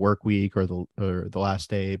last day of the work week or the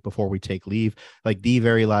last day before we take leave, like the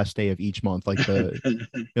very last day of each month, like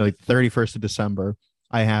like 31st of December.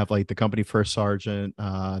 I have like the company first sergeant,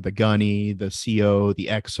 the gunny, the CO, the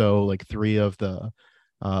XO, like three of the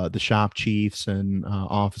shop chiefs and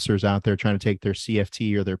officers out there trying to take their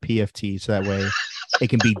CFT or their PFT, so that way it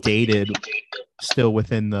can be dated still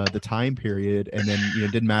within the time period. And then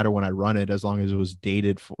it didn't matter when I run it, as long as it was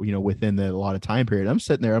dated for, within the allotted time period. I'm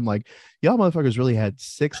sitting there, I'm like, y'all motherfuckers really had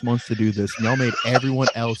 6 months to do this, and y'all made everyone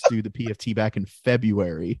else do the PFT back in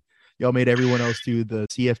February. Y'all made everyone else do the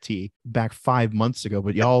CFT back 5 months ago,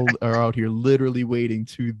 but y'all are out here literally waiting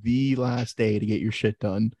to the last day to get your shit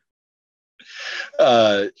done.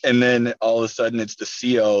 And then all of a sudden it's the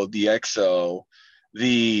CO, the XO,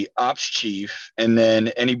 the ops chief, and then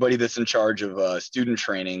anybody that's in charge of student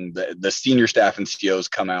training, the senior staff and COs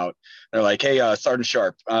come out. They're like, hey, Sergeant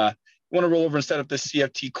Sharp, you want to roll over and set up this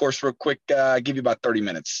CFT course real quick? Give you about 30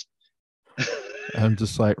 minutes. I'm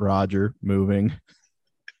just like, Roger, moving.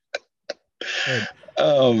 And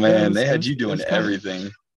Oh yeah, man, they had you it doing was kind of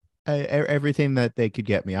everything. everything that they could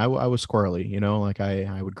get me. I was squirrely, like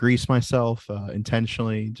I would grease myself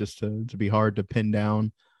intentionally just to be hard to pin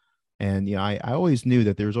down. And I always knew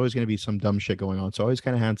that there was always going to be some dumb shit going on. So I always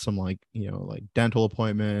kind of had some like, like dental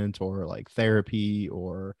appointment or like therapy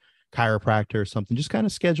or chiropractor or something, just kind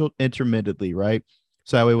of scheduled intermittently, right?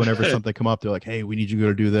 So that way, whenever something come up, they're like, "Hey, we need you to go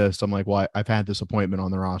to do this." I'm like, "Well, I've had this appointment on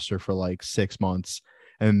the roster for like 6 months,"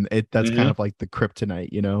 and that's kind Hmm. of like the kryptonite,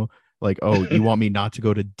 you know? Like, "Oh, you want me not to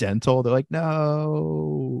go to dental?" They're like,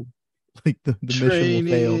 "No, like the mission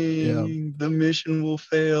will fail." Yeah, Training, the mission will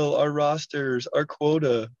fail. Our rosters, our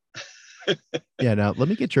quota. yeah. Now, let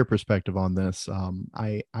me get your perspective on this.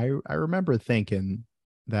 I remember thinking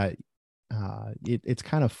that it's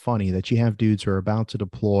kind of funny that you have dudes who are about to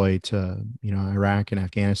deploy to Iraq and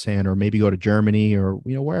Afghanistan, or maybe go to Germany, or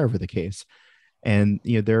wherever the case, and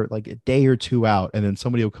they're like a day or two out, and then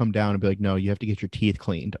somebody will come down and be like, "No, you have to get your teeth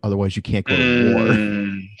cleaned, otherwise you can't go to war."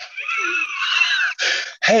 Mm.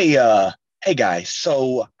 Hey, hey guys.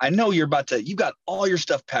 So I know you got all your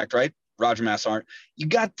stuff packed, right? Roger, Mass Aren't. You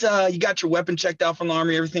got your weapon checked out from the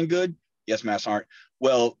army, everything good? Yes, Mass Aren't.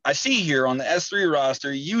 Well, I see here on the S3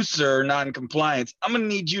 roster, you, sir, not in compliance. I'm gonna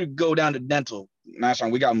need you to go down to dental. Mass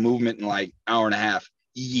Aren't, we got movement in like hour and a half.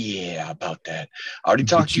 Yeah, about that. I already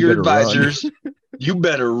talked Bitch, to you your better run. advisors. You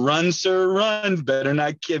better run, sir, run. Better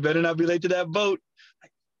not be late to that boat.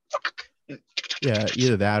 Yeah,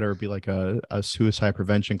 either that or be like a suicide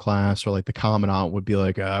prevention class, or like the commandant would be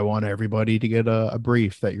like, "I want everybody to get a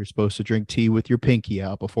brief that you're supposed to drink tea with your pinky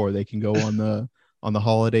out before they can go on the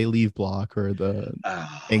holiday leave block, or the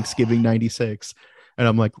Oh. Thanksgiving 96." And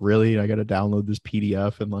I'm like, really? I got to download this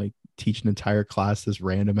PDF and like teach an entire class this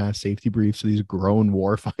random ass safety brief so these grown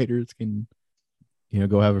war fighters can,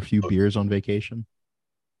 go have a few beers on vacation.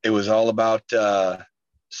 It was all about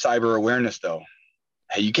cyber awareness, though.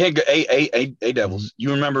 Hey, you can't go. Hey, Mhm. Devils.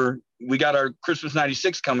 You remember we got our Christmas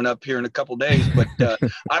 '96 coming up here in a couple days, but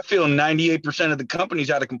I feel 98% of the companies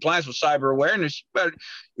out of compliance with cyber awareness. You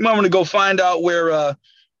might want to go find out where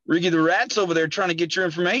Riggy the Rat's over there trying to get your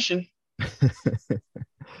information.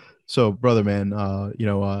 So, brother, man,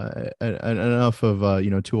 enough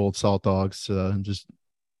of two old salt dogs, just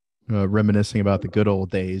reminiscing about the good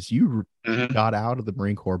old days. You Mm-hmm. got out of the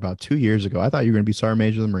Marine Corps about 2 years ago. I thought you were going to be Sergeant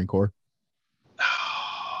Major of the Marine Corps.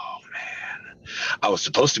 Oh man, I was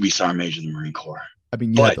supposed to be Sergeant Major of the Marine Corps, I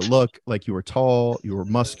mean, you had the but look, like you were tall, you were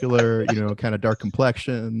muscular, kind of dark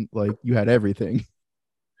complexion, like you had everything.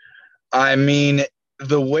 I mean,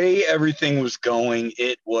 the way everything was going,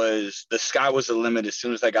 it was the sky was the limit. As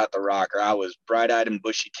soon as I got the rocker, I was bright eyed and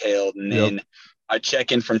bushy tailed, and Yep. then I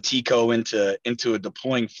check in from TCO into a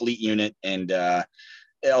deploying fleet unit, and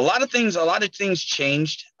a lot of things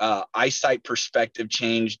changed. Eyesight perspective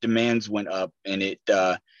changed, demands went up, and it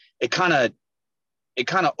kind of it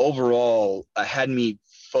kind of overall had me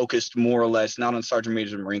focused more or less not on Sergeant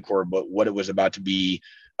Major of the Marine Corps, but what it was about to be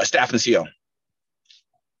a staff NCO.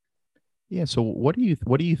 Yeah. So what do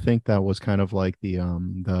you think that was kind of like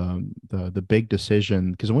the big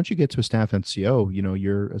decision? Because once you get to a staff NCO,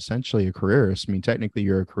 you're essentially a careerist. I mean, technically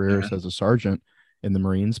you're a careerist Mm-hmm. as a sergeant in the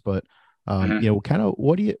Marines, but Mm-hmm. kind of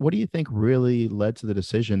what do you think really led to the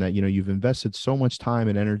decision that you've invested so much time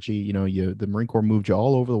and energy? The Marine Corps moved you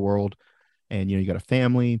all over the world, and you got a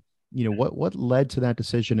family. What led to that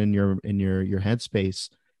decision in your headspace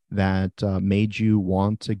that made you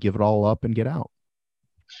want to give it all up and get out?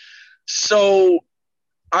 So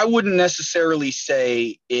I wouldn't necessarily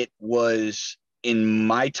say it was in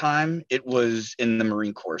my time. It was in the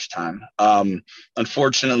Marine Corps time.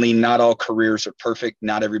 Unfortunately, not all careers are perfect.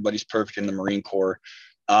 Not everybody's perfect in the Marine Corps,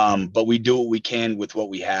 but we do what we can with what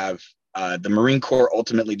we have. The Marine Corps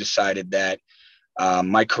ultimately decided that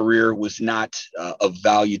my career was not of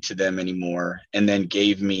value to them anymore, and then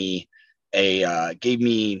gave me a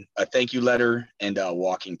thank you letter and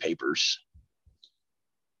walking papers.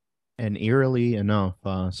 And eerily enough,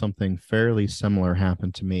 something fairly similar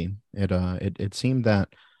happened to me. It seemed that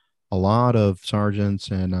a lot of sergeants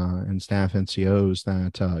and staff NCOs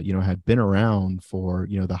that had been around for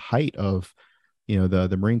the height of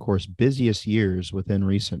the Marine Corps' busiest years within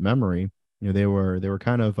recent memory. They were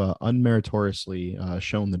kind of unmeritoriously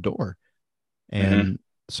shown the door. Mm-hmm. And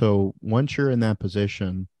so once you're in that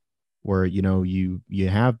position where you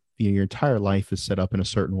have your entire life is set up in a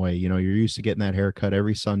certain way. You're used to getting that haircut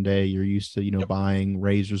every Sunday. You're used to Yep. buying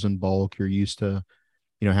razors in bulk. You're used to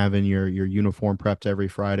having your uniform prepped every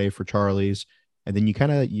Friday for Charlie's. And then you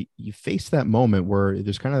kind of you face that moment where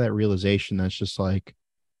there's kind of that realization that's just like,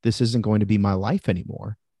 this isn't going to be my life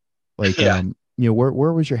anymore. Like, Yeah.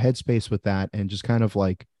 where was your headspace with that? And just kind of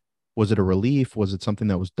like, was it a relief? Was it something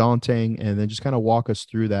that was daunting? And then just kind of walk us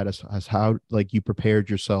through that as how like you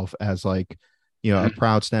prepared yourself as like, a Mm-hmm.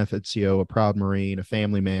 proud staff at CO, a proud Marine, a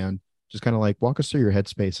family man. Just kind of like walk us through your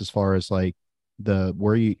headspace as far as like the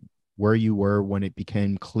where you were when it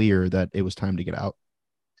became clear that it was time to get out.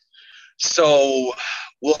 So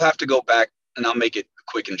We'll have to go back, and I'll make it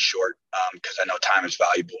quick and short because I know time is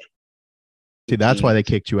valuable. See, that's why they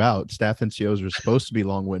kicked you out. Staff NCOs are supposed to be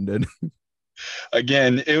long-winded.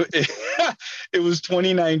 Again, it was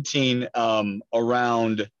 2019,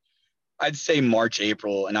 around, I'd say March,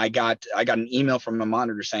 April, and I got an email from my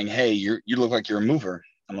monitor saying, "Hey, you look like you're a mover."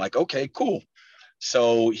 I'm like, "Okay, cool."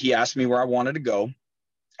 So he asked me where I wanted to go.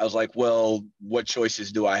 I was like, "Well, what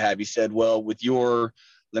choices do I have?" He said, "Well, with your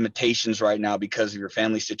limitations right now because of your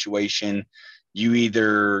family situation, you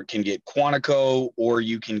either can get Quantico or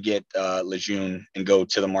you can get Lejeune and go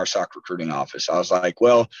to the MARSOC recruiting office." I was like,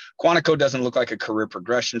 "Well, Quantico doesn't look like a career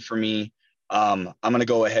progression for me. I'm going to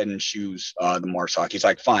go ahead and choose the MARSOC." He's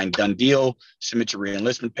like, "Fine, done deal. Submit your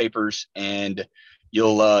reenlistment papers and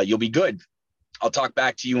you'll be good. I'll talk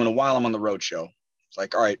back to you in a while. I'm on the road show." It's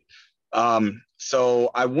like, all right. So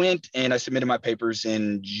I went and I submitted my papers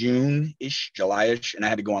in June-ish, July-ish, and I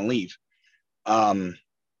had to go on leave.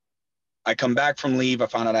 I come back from leave. I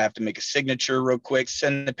found out I have to make a signature real quick,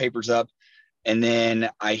 send the papers up. And then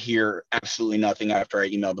I hear absolutely nothing after I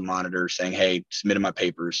emailed the monitor saying, "Hey, submitted my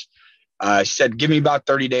papers." She said, "Give me about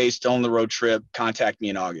 30 days, still on the road trip. Contact me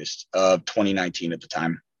in August of 2019 at the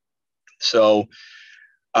time." So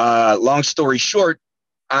long story short,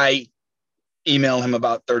 I email him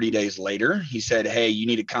about 30 days later. He said, "Hey, you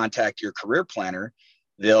need to contact your career planner.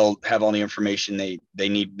 They'll have all the information they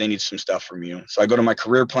need some stuff from you." So I go to my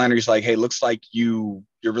career planner. He's like, "Hey, looks like your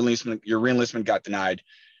reenlistment got denied,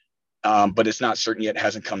 but it's not certain yet. It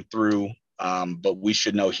hasn't come through, but we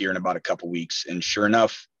should know here in about a couple weeks." And sure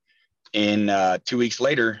enough, in 2 weeks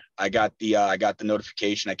later, I got the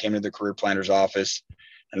notification. I came to the career planner's office,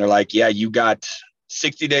 and they're like, "Yeah, you got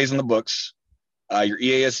 60 days on the books. Your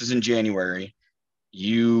EAS is in January.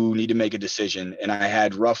 You need to make a decision." And I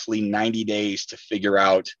had roughly 90 days to figure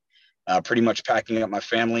out, pretty much packing up my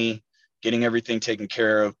family, getting everything taken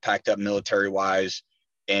care of, packed up military wise,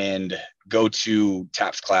 and go to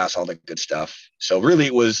TAPS class, all the good stuff. So really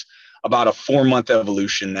it was about a 4-month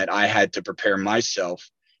evolution that I had to prepare myself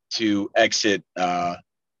to exit the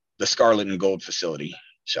Scarlet and Gold facility.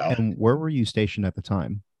 And where were you stationed at the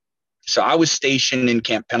time? So I was stationed in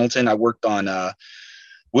Camp Pendleton. I worked on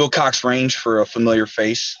Wilcox Range, for a familiar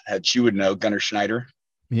face that you would know, Gunnar Schneider.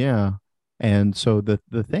 Yeah. And so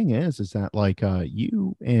the thing is that like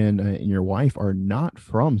you and your wife are not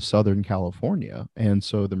from Southern California. And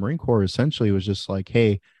so the Marine Corps essentially was just like,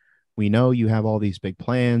 "Hey, we know you have all these big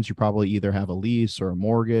plans. You probably either have a lease or a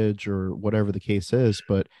mortgage or whatever the case is,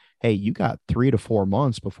 but hey, you got 3 to 4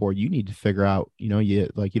 months before you need to figure out, you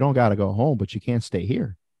don't got to go home, but you can't stay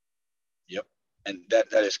here." Yep. And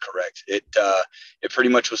that is correct. It pretty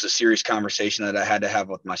much was a serious conversation that I had to have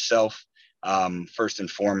with myself, first and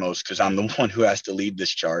foremost, because I'm the one who has to lead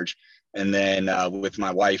this charge. And then with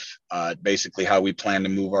my wife, basically how we plan to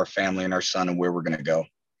move our family and our son and where we're going to go.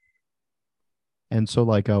 And so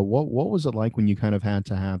like what was it like when you kind of had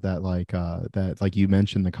to have that like you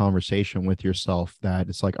mentioned, the conversation with yourself that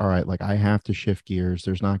it's like, all right, like I have to shift gears.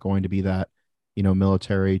 There's not going to be that,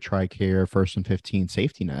 military TRICARE first and 15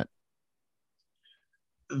 safety net.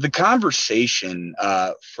 The conversation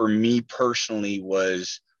for me personally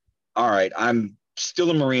was, all right, I'm still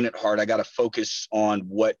a Marine at heart. I got to focus on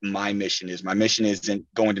what my mission is. My mission isn't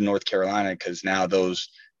going to North Carolina because now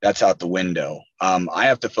that's out the window. I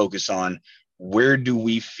have to focus on where do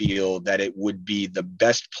we feel that it would be the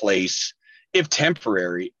best place, if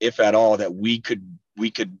temporary, if at all, that we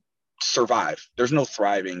could survive. There's no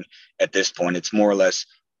thriving at this point. It's more or less,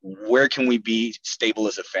 where can we be stable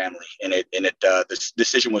as a family? And this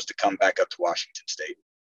decision was to come back up to Washington State.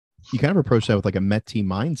 You kind of approach that with like a MET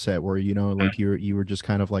mindset where, like you were just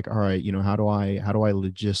kind of like, all right, how do I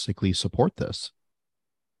logistically support this?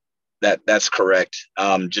 That's correct.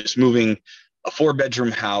 Just moving a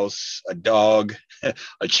 4-bedroom house, a dog,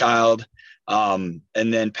 a child, and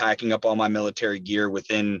then packing up all my military gear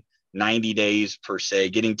within 90 days per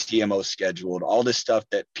se, getting TMO scheduled, all this stuff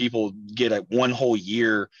that people get a 1 whole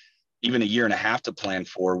year, even a year and a half to plan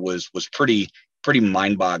for was pretty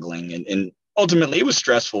mind boggling. And ultimately it was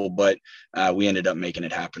stressful, but we ended up making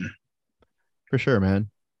it happen. For sure,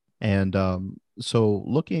 man. And so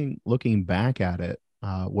looking back at it,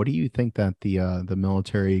 what do you think that the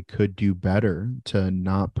military could do better to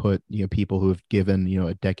not put people who have given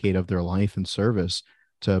a decade of their life in service,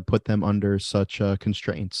 to put them under such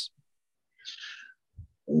constraints?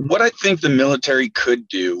 What I think the military could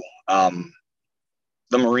do,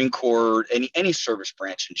 the Marine Corps, any service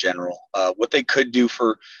branch in general, what they could do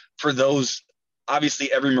for those,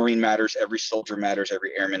 obviously every Marine matters, every soldier matters,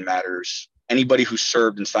 every airman matters. Anybody who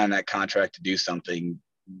served and signed that contract to do something,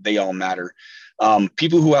 they all matter.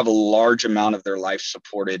 People who have a large amount of their life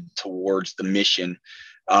supported towards the mission.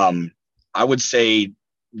 I would say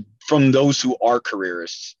from those who are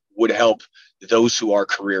careerists would help those who are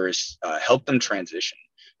careerists, help them transition,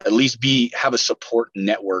 at least have a support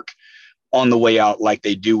network on the way out, like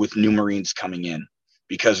they do with new Marines coming in,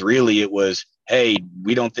 because really it was, hey,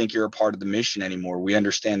 we don't think you're a part of the mission anymore. We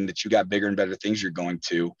understand that you got bigger and better things you're going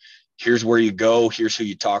to. Here's where you go. Here's who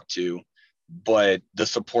you talk to. But the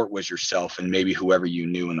support was yourself and maybe whoever you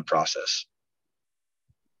knew in the process.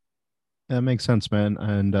 That makes sense, man.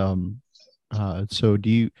 And so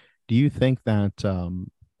do you think that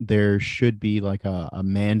there should be like a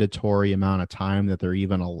mandatory amount of time that they're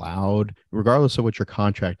even allowed, regardless of what your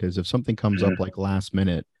contract is? If something comes up like last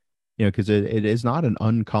minute, because it is not an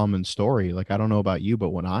uncommon story. Like, I don't know about you, but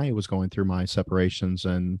when I was going through my separations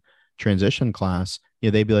and transition class,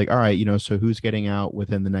 they'd be like, all right, so who's getting out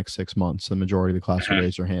within the next 6 months? The majority of the class would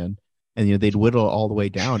raise their hand. And they'd whittle all the way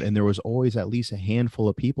down, and there was always at least a handful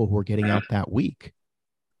of people who were getting out that week.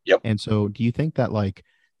 Yep. And so, do you think that like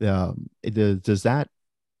does that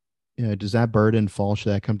burden fall?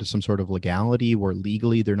 Should that come to some sort of legality where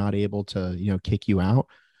legally they're not able to kick you out?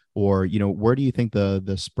 Or where do you think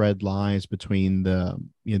the spread lies between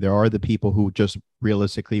there are the people who just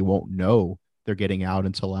realistically won't know they're getting out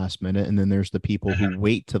until last minute, and then there's the people who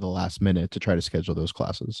wait to the last minute to try to schedule those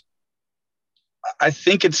classes? I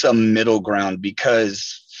think it's a middle ground,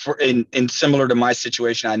 because in similar to my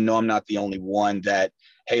situation, I know I'm not the only one that,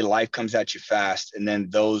 hey, life comes at you fast. And then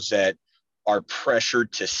those that are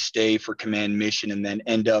pressured to stay for command mission and then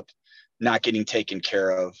end up not getting taken care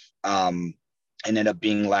of, and end up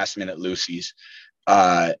being last minute loosies.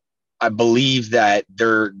 I believe that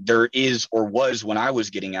there is, or was when I was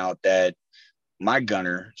getting out, that my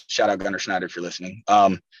gunner, shout out Gunner Schneider if you're listening,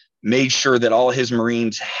 made sure that all his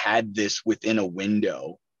Marines had this within a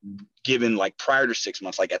window given, like prior to 6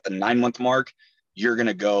 months, like at the 9-month mark, you're going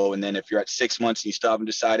to go. And then if you're at 6 months and you still haven't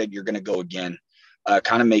decided, you're going to go again.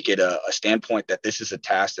 Kind of make it a standpoint that this is a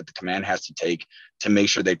task that the command has to take to make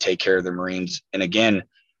sure they take care of their Marines. And again,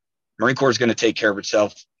 Marine Corps is going to take care of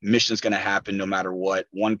itself. Mission's going to happen no matter what.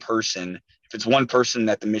 If it's one person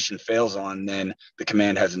that the mission fails on, then the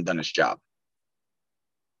command hasn't done its job.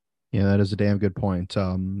 Yeah, that is a damn good point.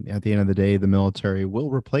 At the end of the day, the military will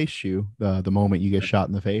replace you the moment you get shot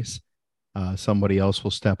in the face. Somebody else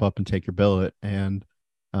will step up and take your billet. And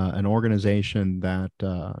an organization that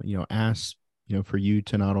asks for you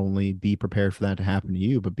to not only be prepared for that to happen to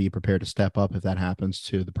you, but be prepared to step up if that happens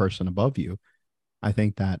to the person above you. I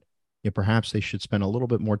think that perhaps they should spend a little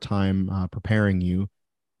bit more time preparing you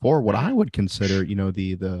for what I would consider,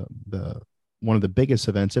 the one of the biggest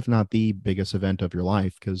events, if not the biggest event of your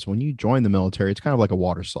life. Because when you join the military, it's kind of like a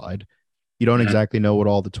water slide. You don't exactly know what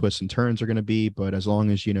all the twists and turns are going to be, but as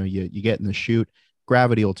long as you get in the chute,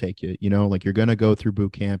 gravity will take you. Like, you're going to go through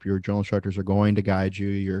boot camp. Your drill instructors are going to guide you.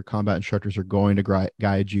 Your combat instructors are going to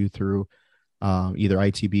guide you through either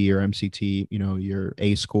ITB or MCT. Your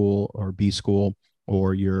A school or B school,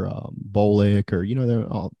 or your BOLIC,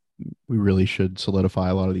 or we really should solidify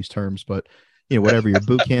a lot of these terms, but whatever your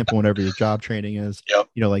boot camp and whatever your job training is, Yep.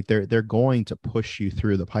 Like they're going to push you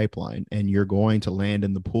through the pipeline, and you're going to land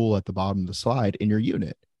in the pool at the bottom of the slide in your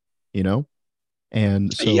unit,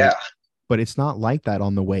 and so, Yeah. But it's not like that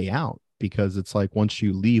on the way out, because it's like, once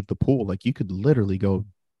you leave the pool, like, you could literally go,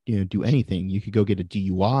 do anything. You could go get a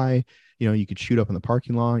DUI, you could shoot up in the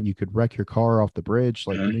parking lot, you could wreck your car off the bridge,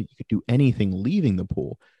 like, you could do anything leaving the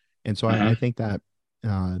pool. And so I think that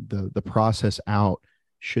the process out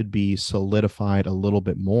should be solidified a little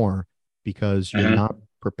bit more, because you're not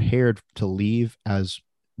prepared to leave as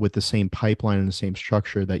with the same pipeline and the same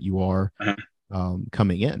structure that you are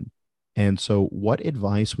coming in. And so, what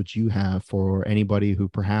advice would you have for anybody who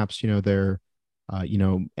perhaps they're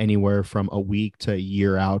anywhere from a week to a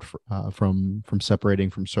year out from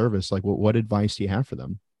separating from service? Like, what advice do you have for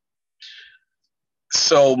them?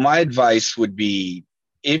 So my advice would be,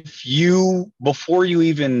 before you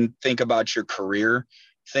even think about your career,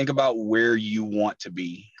 think about where you want to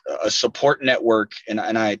be. A support network, and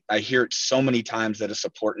I hear it so many times that a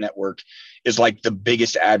support network is like the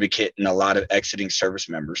biggest advocate in a lot of exiting service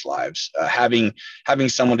members' lives. Having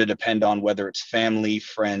someone to depend on, whether it's family,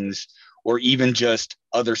 friends, or even just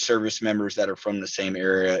other service members that are from the same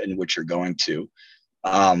area in which you're going to.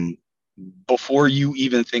 Before you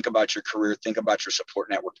even think about your career, think about your support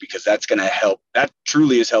network, because that's going to help. That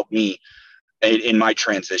truly has helped me in my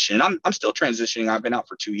transition. I'm still transitioning. I've been out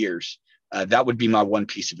for 2 years. That would be my one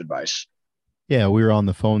piece of advice. Yeah, we were on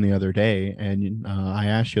the phone the other day, and I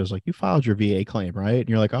asked you, I was like, you filed your VA claim, right? And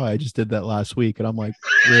you're like, oh, I just did that last week. And I'm like,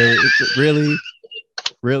 really? Really?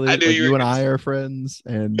 I Really? knew Like you were you and gonna I say. are friends,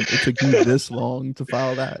 and it took you this long to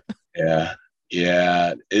file that? Yeah.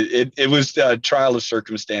 Yeah. It was a trial of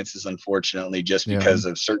circumstances, unfortunately, just Yeah, because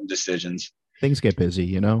of certain decisions. things get busy,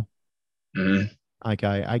 you know. Mhm. Like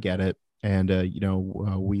I get it, and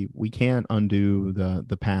we can't undo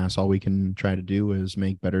the past. All we can try to do is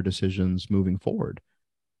make better decisions moving forward.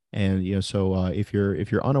 And so if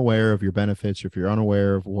you're unaware of your benefits, if you're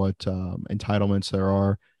unaware of what entitlements there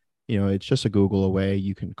are, it's just a Google away.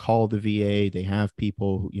 You can call the VA. They have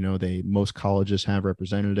people. They most colleges have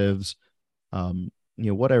representatives.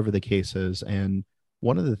 Whatever the case is. And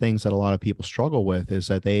one of the things that a lot of people struggle with is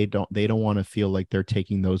that they don't want to feel like they're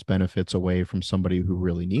taking those benefits away from somebody who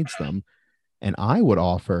really needs them. And I would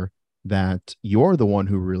offer that you're the one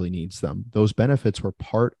who really needs them. Those benefits were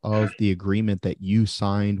part of the agreement that you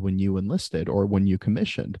signed when you enlisted or when you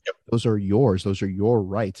commissioned. Those are yours. Those are your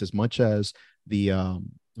rights as much as the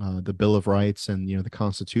Bill of Rights and the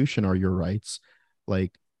Constitution are your rights.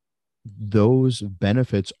 Like those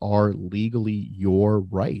benefits are legally your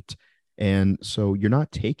right. And so you're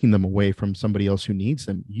not taking them away from somebody else who needs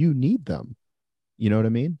them. You need them. You know what I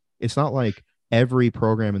mean? It's not like every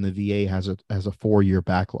program in the VA has a 4-year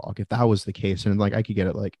backlog. If that was the case, and like I could get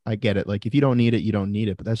it, like I get it. Like if you don't need it, you don't need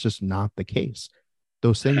it. But that's just not the case.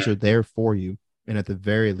 Those things are there for you. And at the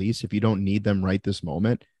very least, if you don't need them right this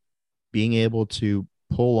moment, being able to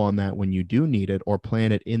pull on that when you do need it or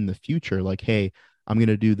plan it in the future, like, hey, I'm going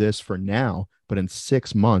to do this for now, but in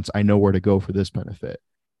 6 months, I know where to go for this benefit.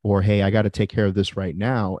 Or, hey, I got to take care of this right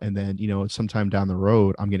now. And then, sometime down the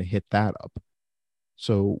road, I'm going to hit that up.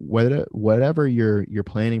 So whatever your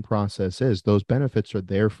planning process is, those benefits are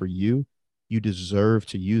there for you. You deserve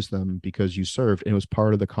to use them because you served and it was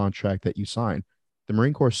part of the contract that you signed. The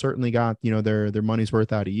Marine Corps certainly got, their money's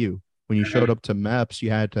worth out of you. When you showed up to MEPS, you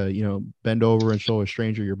had to, bend over and show a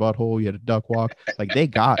stranger your butthole. You had to duck walk. Like they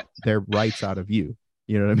got their rights out of you.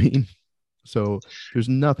 You know what I mean? So there's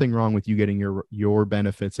nothing wrong with you getting your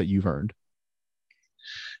benefits that you've earned.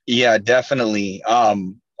 Yeah, definitely. A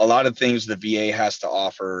lot of things the VA has to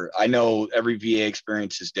offer. I know every VA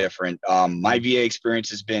experience is different. My VA experience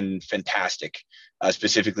has been fantastic,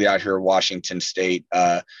 specifically out here in Washington State,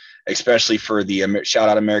 especially for the shout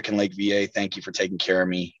out American Lake VA. Thank you for taking care of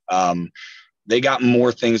me. They got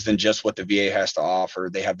more things than just what the VA has to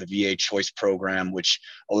offer. They have the VA Choice Program, which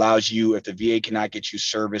allows you, if the VA cannot get you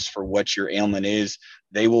service for what your ailment is,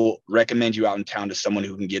 they will recommend you out in town to someone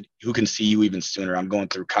who can see you even sooner. I'm going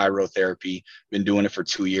through chirotherapy, been doing it for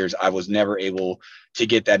 2 years. I was never able to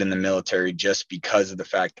get that in the military just because of the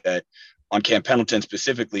fact that on Camp Pendleton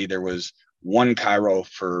specifically, there was one chiro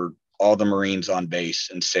for all the Marines on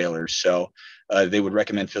base and sailors. So they would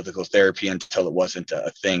recommend physical therapy until it wasn't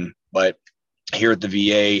a thing. But here at the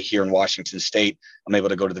VA, here in Washington State, I'm able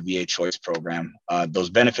to go to the VA Choice Program. Those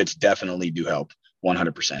benefits definitely do help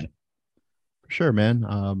 100%. Sure, man.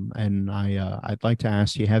 And I'd like to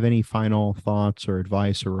ask, do you have any final thoughts or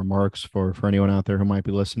advice or remarks for anyone out there who might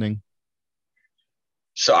be listening?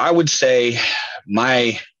 So I would say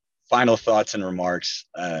my final thoughts and remarks,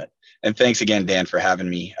 and thanks again, Dan, for having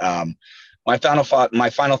me. My final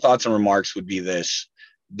thoughts and remarks would be this: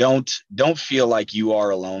 don't feel like you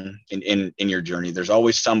are alone in your journey. There's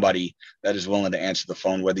always somebody that is willing to answer the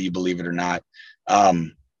phone, whether you believe it or not.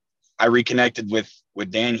 I reconnected with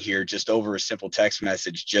Dan here just over a simple text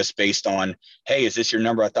message, just based on, hey, is this your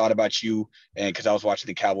number? I thought about you, and because I was watching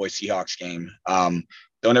the Cowboys Seahawks game.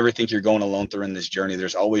 Don't ever think you're going alone through this journey.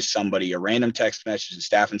 There's always somebody, a random text message, a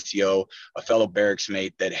staff and CO, a fellow barracks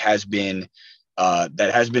mate that has been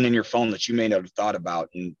in your phone that you may not have thought about.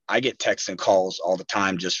 And I get texts and calls all the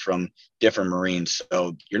time just from different Marines.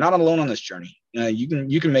 So you're not alone on this journey. You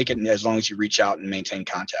can make it as long as you reach out and maintain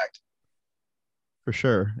contact. For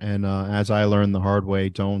sure. And as I learned the hard way,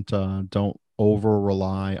 don't over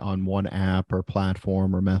rely on one app or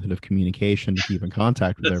platform or method of communication to keep in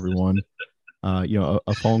contact with everyone.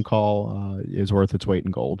 A phone call is worth its weight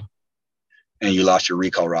in gold. And you lost your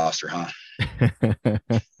recall roster, huh?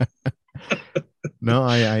 No,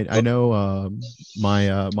 I know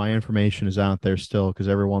my information is out there still, because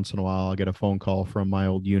every once in a while I'll get a phone call from my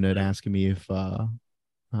old unit asking me if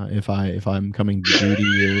I'm coming to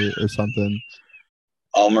duty or something.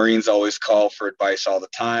 All Marines always call for advice all the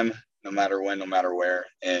time, no matter when, no matter where,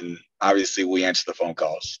 and obviously we answer the phone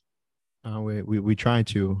calls. We try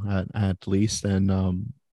to at least, and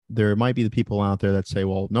there might be the people out there that say,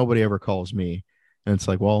 well, nobody ever calls me, and it's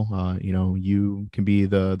like, well, you can be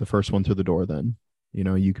the first one through the door. Then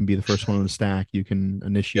you can be the first one on the stack. You can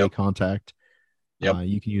initiate contact.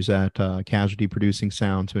 You can use that casualty producing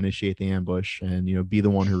sound to initiate the ambush, and be the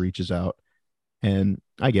one who reaches out. And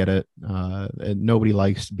I get it. And nobody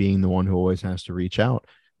likes being the one who always has to reach out.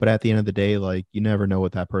 But at the end of the day, like, you never know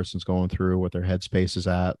what that person's going through, what their headspace is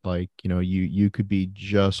at. Like, you could be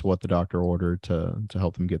just what the doctor ordered to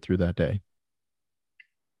help them get through that day.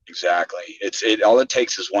 Exactly. It all it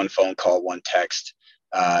takes is one phone call, one text.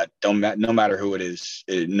 No matter who it is,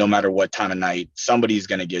 no matter what time of night, somebody's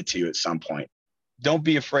going to get to you at some point. Don't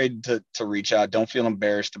be afraid to reach out. Don't feel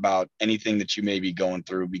embarrassed about anything that you may be going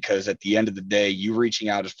through, because at the end of the day, you reaching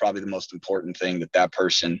out is probably the most important thing that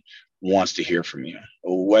person wants to hear from you.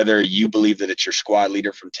 Whether you believe that it's your squad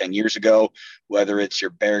leader from 10 years ago, whether it's your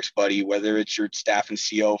barracks buddy, whether it's your staff and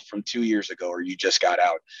CO from 2 years ago, or you just got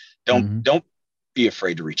out, don't be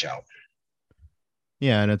afraid to reach out.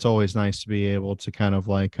 Yeah, and it's always nice to be able to kind of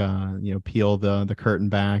like peel the curtain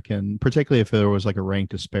back, and particularly if there was like a rank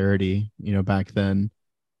disparity, back then.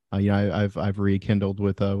 I've rekindled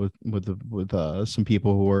with some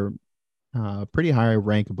people who were pretty high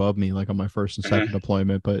rank above me, like on my first and second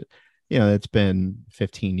deployment. But it's been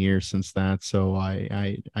 15 years since that, so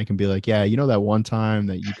I can be like, yeah, that one time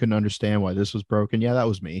that you couldn't understand why this was broken, yeah, that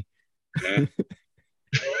was me.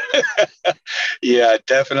 Yeah,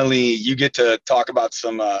 definitely. You get to talk about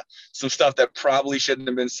some stuff that probably shouldn't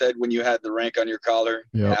have been said when you had the rank on your collar.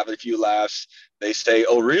 Yep. Have a few laughs. They say,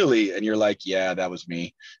 "Oh, really?" And you're like, "Yeah, that was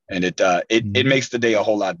me." And it makes the day a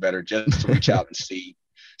whole lot better just to reach out and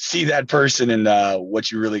see that person and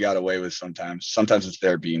what you really got away with. Sometimes it's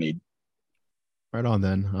therapy you need. Right on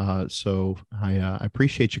then. So I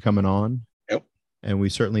appreciate you coming on. Yep. And we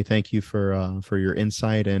certainly thank you for your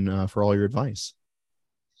insight and for all your advice.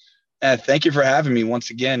 Thank you for having me once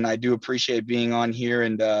again. I do appreciate being on here,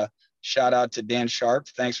 and shout out to Dan Sharp.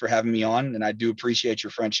 Thanks for having me on, and I do appreciate your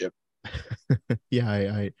friendship. Yeah,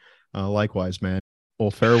 I likewise, man. Well,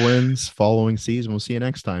 fair winds following season. We'll see you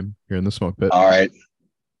next time here in the smoke pit. All right.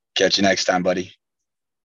 Catch you next time, buddy.